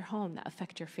affect your home, that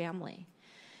affect your family.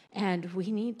 And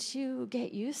we need to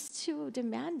get used to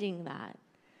demanding that.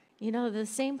 You know, the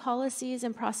same policies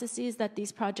and processes that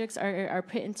these projects are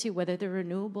put into, whether they're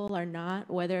renewable or not,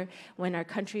 whether when our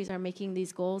countries are making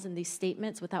these goals and these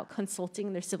statements without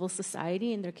consulting their civil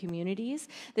society and their communities,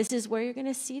 this is where you're going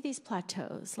to see these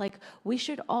plateaus. Like, we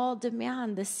should all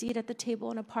demand the seat at the table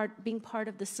and being part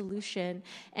of the solution,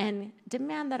 and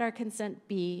demand that our consent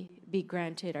be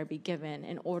granted or be given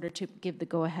in order to give the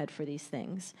go-ahead for these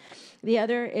things. The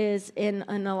other is in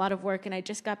a lot of work, and I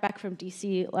just got back from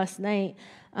DC last night,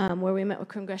 where we met with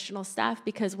congressional staff,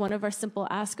 because one of our simple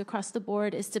asks across the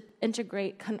board is to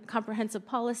integrate comprehensive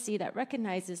policy that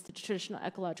recognizes the traditional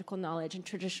ecological knowledge and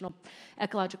traditional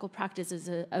ecological practices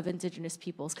of Indigenous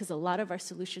peoples, because a lot of our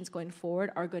solutions going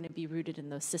forward are going to be rooted in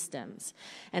those systems.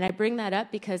 And I bring that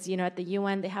up because, you know, at the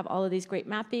UN, they have all of these great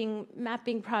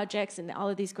mapping projects and all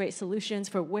of these great solutions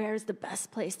for where's the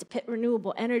best place to put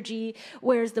renewable energy,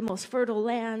 where's the most fertile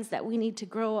lands that we need to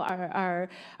grow our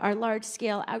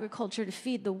large-scale agriculture to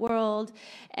feed the world.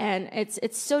 And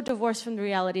it's so divorced from the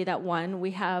reality that, one,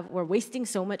 we're wasting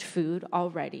so much food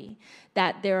already,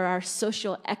 that there are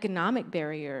social economic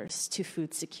barriers to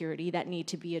food security that need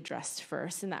to be addressed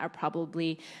first and that are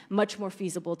probably much more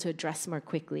feasible to address more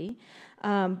quickly.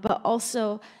 But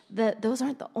also that those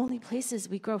aren't the only places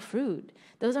we grow food.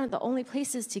 Those aren't the only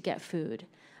places to get food.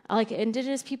 Like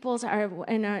indigenous peoples are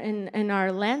in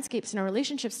our landscapes, in our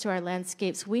relationships to our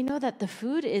landscapes, we know that the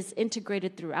food is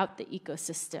integrated throughout the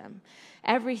ecosystem.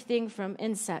 Everything from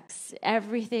insects,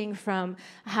 everything from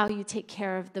how you take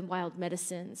care of the wild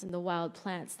medicines and the wild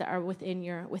plants that are within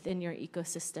your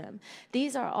ecosystem.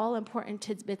 These are all important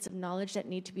tidbits of knowledge that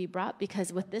need to be brought,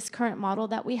 because with this current model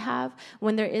that we have,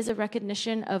 when there is a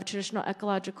recognition of traditional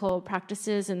ecological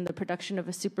practices and the production of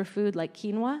a superfood like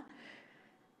quinoa,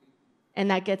 and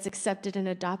that gets accepted and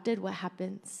adopted, what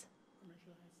happens?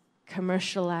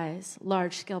 Commercialize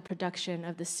large-scale production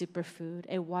of the superfood,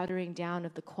 a watering down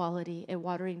of the quality, a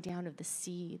watering down of the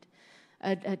seed,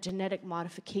 a genetic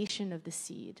modification of the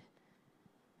seed.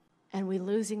 And we're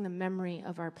losing the memory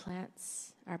of our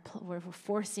plants. We're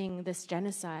forcing this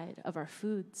genocide of our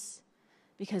foods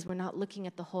because we're not looking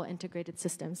at the whole integrated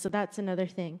system. So that's another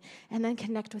thing. And then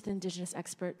connect with indigenous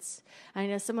experts. I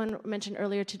know someone mentioned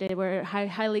earlier today we're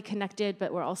highly connected,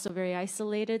 but we're also very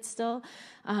isolated still.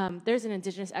 There's an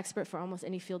indigenous expert for almost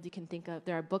any field you can think of.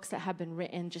 There are books that have been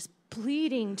written just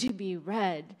pleading to be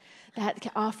read that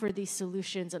can offer these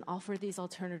solutions and offer these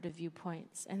alternative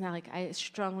viewpoints. And I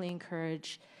strongly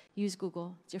encourage, use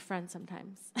Google. It's your friend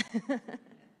sometimes.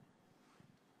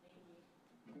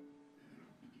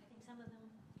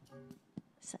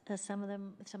 Some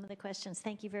of the questions.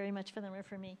 Thank you very much for them are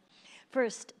for me.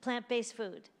 First, plant-based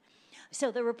food. So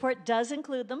the report does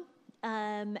include them,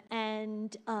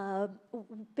 and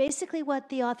basically what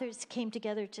the authors came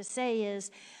together to say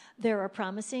is there are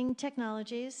promising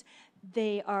technologies,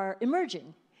 they are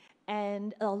emerging,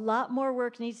 and a lot more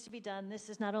work needs to be done. This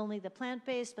is not only the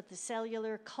plant-based, but the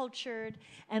cellular, cultured,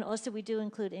 and also we do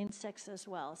include insects as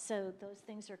well. So those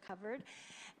things are covered.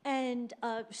 And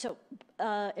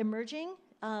emerging,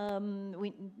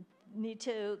 we need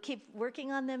to keep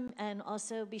working on them, and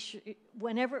also be sure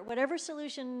whatever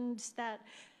solutions that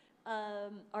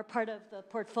are part of the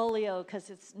portfolio,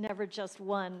 because it's never just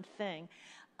one thing.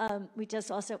 We just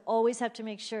also always have to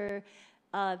make sure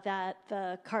that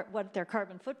what their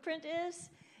carbon footprint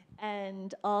is,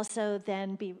 and also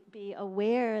then be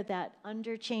aware that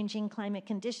under changing climate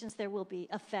conditions there will be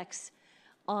effects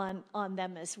on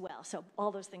them as well. So all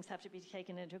those things have to be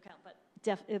taken into account, but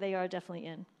they are definitely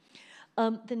in.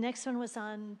 The next one was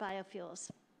on biofuels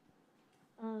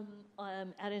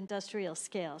at industrial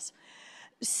scales.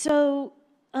 So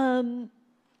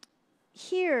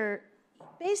here,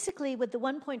 basically with the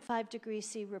 1.5 degree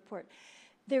C report,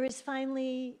 there is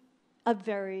finally a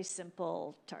very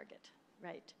simple target,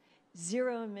 right?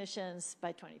 0 emissions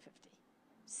by 2050.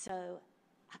 So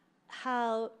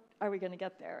how are we going to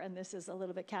get there? And this is a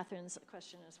little bit Catherine's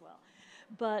question as well.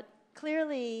 But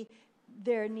clearly,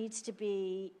 there needs to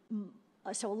be,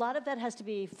 so a lot of that has to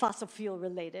be fossil fuel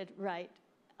related, right?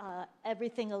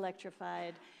 Everything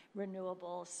electrified,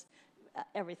 renewables,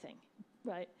 everything,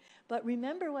 right? But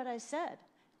remember what I said,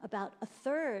 about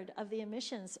 1/3 of the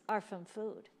emissions are from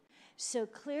food. So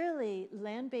clearly,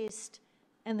 land-based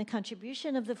and the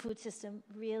contribution of the food system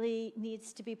really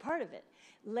needs to be part of it.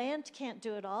 Land can't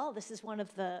do it all. This is one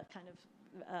of the kind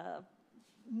of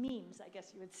memes, I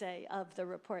guess you would say, of the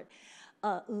report.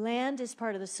 Land is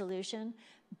part of the solution,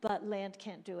 but land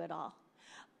can't do it all.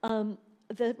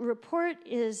 The report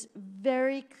is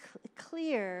very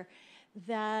clear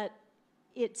that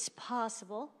it's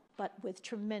possible, but with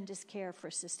tremendous care for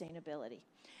sustainability.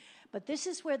 But this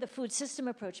is where the food system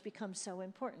approach becomes so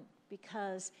important,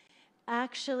 because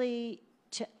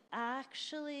to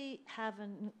actually have a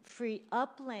free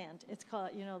up land, it's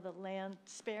called, the land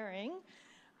sparing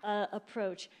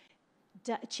approach,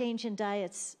 change in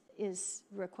diets is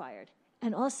required.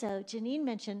 And also, Janene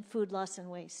mentioned food loss and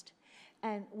waste.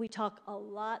 And we talk a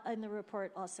lot in the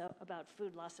report also about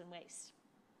food loss and waste.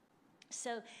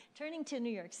 So turning to New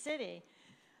York City,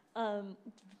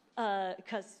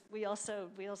 because we also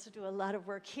do a lot of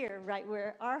work here, right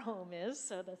where our home is.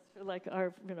 So that's like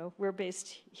we're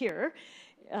based here.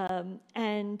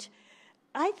 And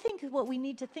I think what we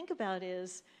need to think about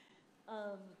is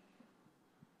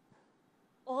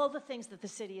all the things that the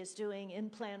city is doing in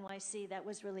Plan YC that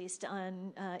was released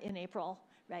in April,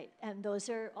 right? And those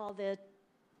are all the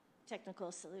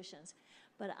technical solutions.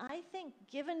 But I think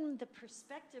given the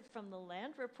perspective from the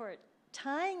land report,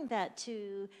 tying that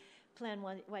to Plan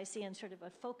YC and sort of a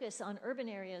focus on urban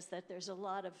areas, that there's a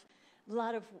lot of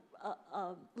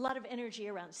energy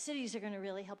around. Cities are going to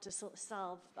really help to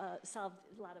solve a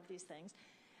lot of these things,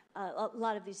 a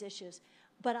lot of these issues.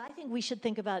 But I think we should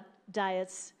think about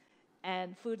diets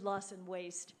and food loss and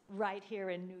waste right here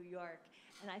in New York.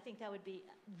 And I think that would be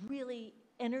really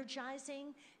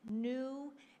energizing,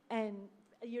 new, and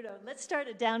let's start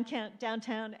a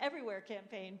downtown everywhere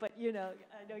campaign, but I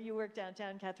know you work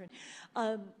downtown, Catherine.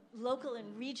 Local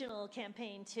and regional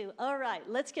campaign too. All right,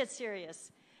 let's get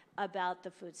serious about the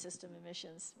food system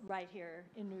emissions right here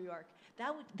in New York.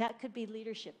 That could be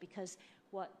leadership because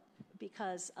of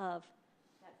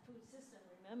that food system.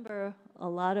 Remember, a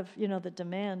lot of the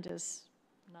demand is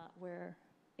not where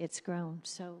it's grown.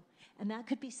 So, and that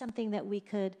could be something that we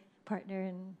could partner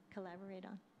and collaborate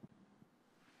on.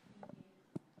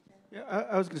 Yeah,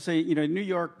 I was going to say, New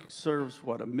York serves,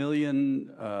 1 million,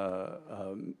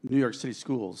 New York City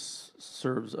schools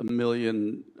serves 1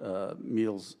 million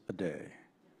meals a day,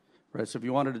 right? So if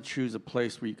you wanted to choose a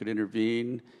place where you could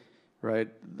intervene, right,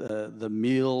 the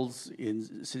meals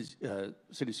in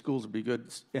city schools would be good.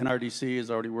 NRDC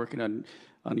is already working on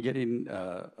getting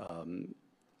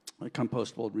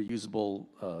compostable, reusable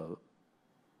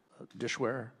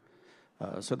dishware.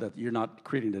 So that you're not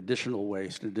creating additional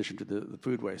waste in addition to the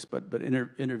food waste, but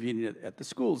intervening at the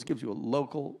schools gives you a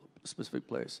local, specific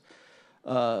place.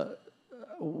 Another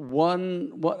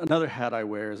hat I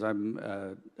wear is I'm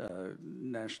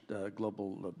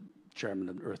global chairman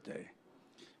of Earth Day.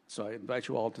 So I invite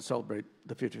you all to celebrate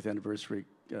the 50th anniversary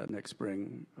next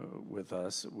spring with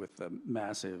us with a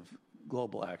massive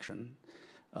global action.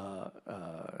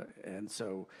 And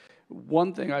so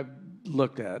one thing I've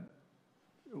looked at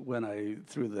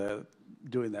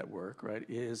doing that work, right,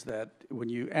 is that when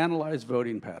you analyze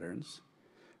voting patterns,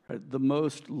 right, the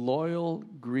most loyal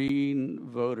green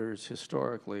voters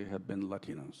historically have been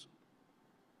Latinos,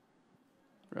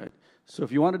 right? So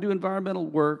if you want to do environmental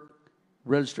work,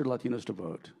 register Latinos to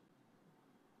vote.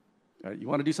 Right? You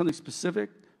want to do something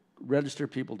specific, register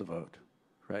people to vote,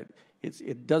 right?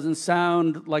 It doesn't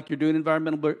sound like you're doing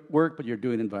environmental work, but you're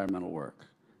doing environmental work.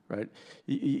 Right?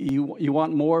 You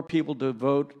want more people to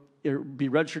vote, be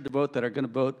registered to vote that are going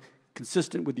to vote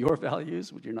consistent with your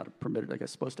values, which you're not permitted, I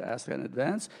guess, supposed to ask that in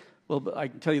advance. Well, but I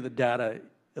can tell you the data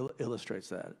illustrates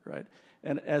that, right?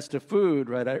 And as to food,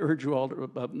 right, I urge you all to,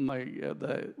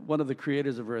 one of the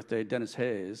creators of Earth Day, Dennis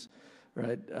Hayes,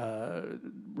 right,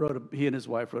 he and his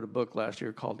wife wrote a book last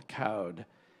year called Cowed,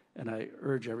 and I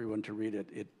urge everyone to read it.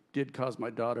 It did cause my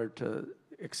daughter to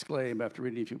exclaim after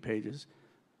reading a few pages,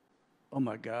 "Oh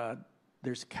my God,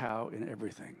 there's cow in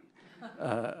everything."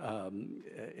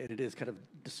 It is kind of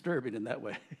disturbing in that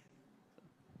way.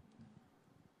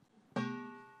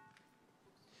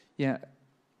 Yeah.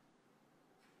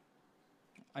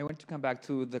 I want to come back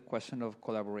to the question of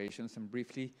collaborations and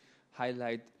briefly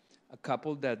highlight a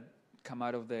couple that come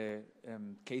out of the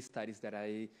case studies that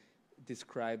I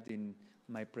described in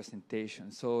my presentation.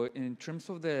 So in terms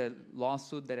of the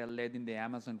lawsuit that I led in the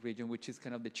Amazon region, which is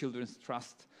kind of the Children's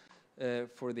Trust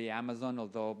for the Amazon,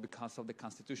 although because of the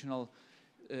constitutional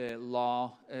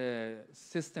law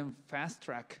system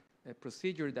fast-track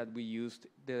procedure that we used,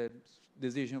 the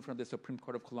decision from the Supreme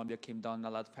Court of Colombia came down a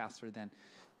lot faster than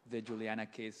the Juliana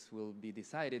case will be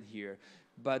decided here.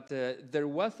 But there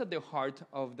was at the heart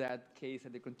of that case,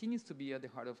 and there continues to be at the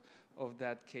heart of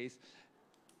that case,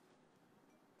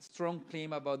 strong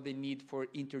claim about the need for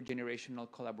intergenerational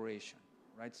collaboration,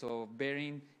 right? So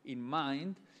bearing in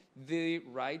mind the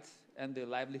rights and the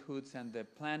livelihoods and the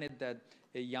planet that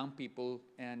young people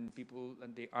and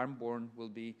the unborn will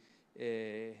be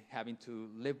having to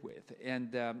live with.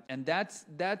 And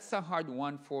that's a hard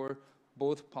one for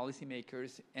both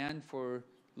policymakers and for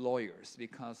lawyers,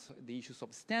 because the issues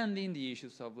of standing, the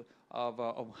issues of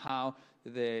how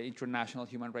the international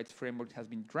human rights framework has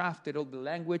been drafted, all the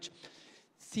language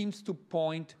seems to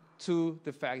point to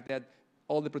the fact that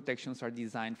all the protections are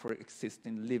designed for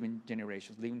existing living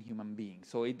generations, living human beings.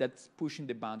 So that's pushing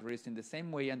the boundaries in the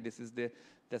same way, and this is the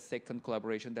second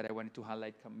collaboration that I wanted to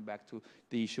highlight, coming back to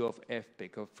the issue of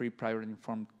FPIC, of free, prior, and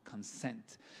informed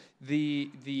consent.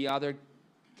 The other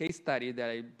case study that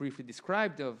I briefly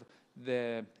described of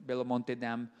the Belo Monte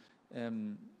Dam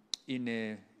in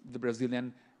the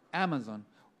Brazilian Amazon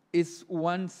is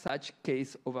one such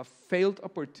case of a failed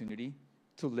opportunity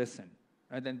to listen.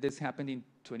 Right? And this happened in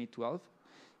 2012.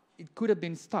 It could have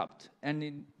been stopped. And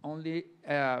in only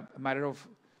a matter of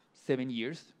 7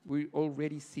 years, we're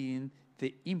already seeing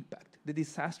the impact, the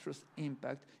disastrous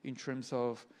impact in terms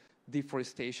of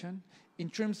deforestation, in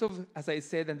terms of, as I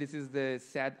said, and this is the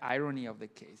sad irony of the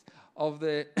case, of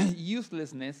the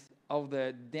uselessness of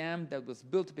the dam that was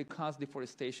built because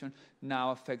deforestation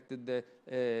now affected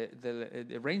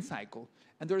the rain cycle.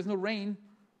 And there is no rain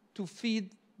to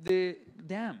feed the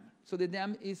dam. So the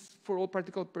dam is, for all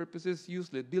practical purposes,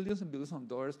 useless. Billions and billions of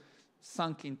dollars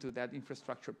sunk into that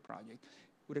infrastructure project.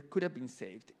 It could have been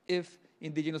saved if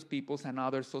indigenous peoples and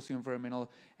other socio-environmental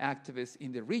activists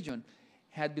in the region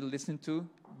had been listened to.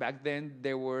 Back then,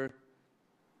 they were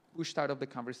pushed out of the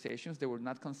conversations. They were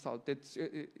not consulted,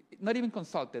 not even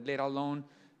consulted, let alone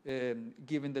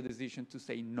given the decision to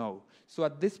say no. So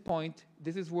at this point,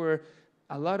 this is where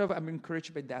I'm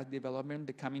encouraged by that development,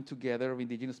 the coming together of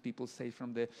indigenous people, say,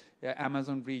 from the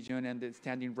Amazon region and the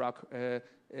Standing Rock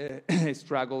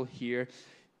struggle here,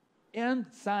 and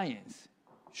science,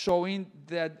 showing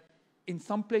that in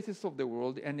some places of the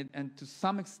world, and to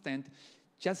some extent,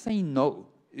 just saying no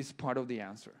is part of the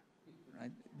answer.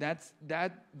 Right?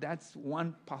 That's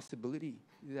one possibility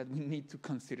that we need to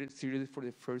consider seriously for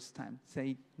the first time.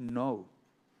 Say no.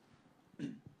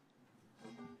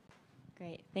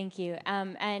 Great, thank you.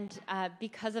 And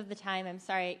because of the time, I'm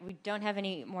sorry, we don't have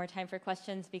any more time for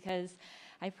questions because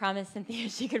I promised Cynthia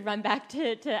she could run back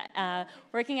to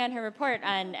working on her report,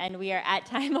 and we are at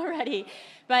time already.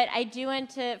 But I do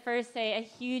want to first say a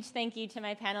huge thank you to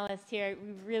my panelists here.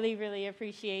 We really, really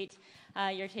appreciate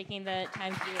your taking the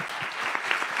time to do this.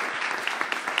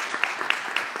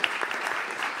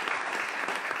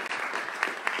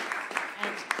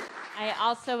 I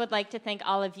also would like to thank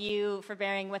all of you for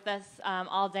bearing with us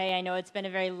all day. I know it's been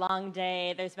a very long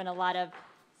day. There's been a lot of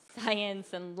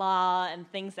science and law and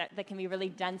things that can be really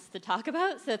dense to talk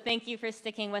about. So thank you for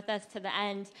sticking with us to the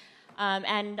end.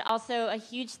 And also a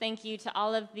huge thank you to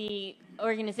all of the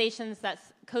organizations that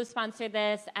co-sponsored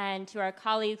this and to our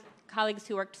colleagues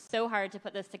who worked so hard to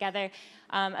put this together.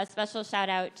 A special shout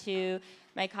out to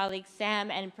my colleague Sam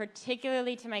and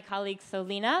particularly to my colleague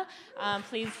Solina.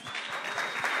 Please.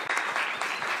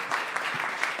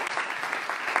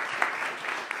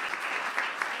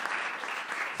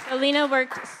 Alina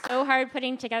worked so hard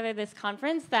putting together this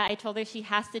conference that I told her she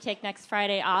has to take next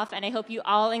Friday off, and I hope you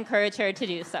all encourage her to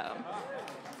do so.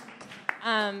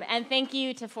 And thank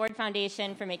you to Ford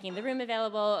Foundation for making the room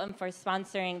available and for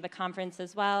sponsoring the conference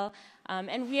as well.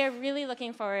 And we are really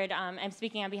looking forward, I'm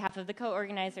speaking on behalf of the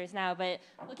co-organizers now, but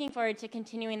looking forward to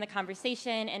continuing the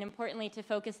conversation and importantly to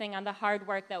focusing on the hard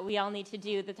work that we all need to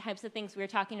do, the types of things we were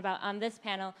talking about on this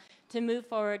panel, to move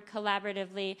forward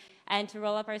collaboratively and to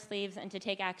roll up our sleeves and to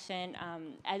take action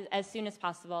as soon as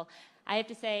possible. I have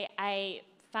to say, I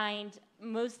find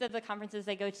most of the conferences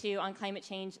I go to on climate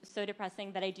change so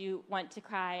depressing that I do want to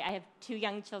cry. I have 2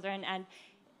 young children, and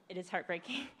it is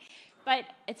heartbreaking. But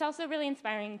it's also really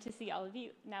inspiring to see all of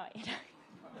you. Now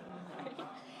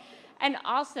and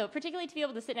also, particularly to be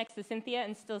able to sit next to Cynthia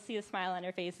and still see a smile on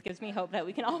her face gives me hope that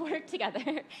we can all work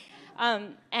together.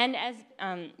 And as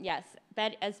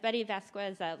Betty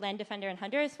Vasquez, a land defender in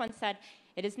Honduras, once said,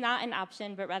 it is not an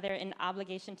option, but rather an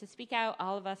obligation to speak out,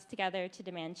 all of us together, to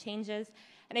demand changes.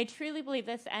 And I truly believe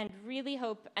this and really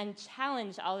hope and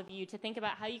challenge all of you to think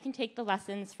about how you can take the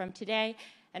lessons from today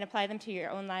and apply them to your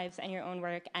own lives and your own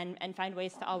work and find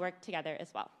ways to all work together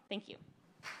as well. Thank you.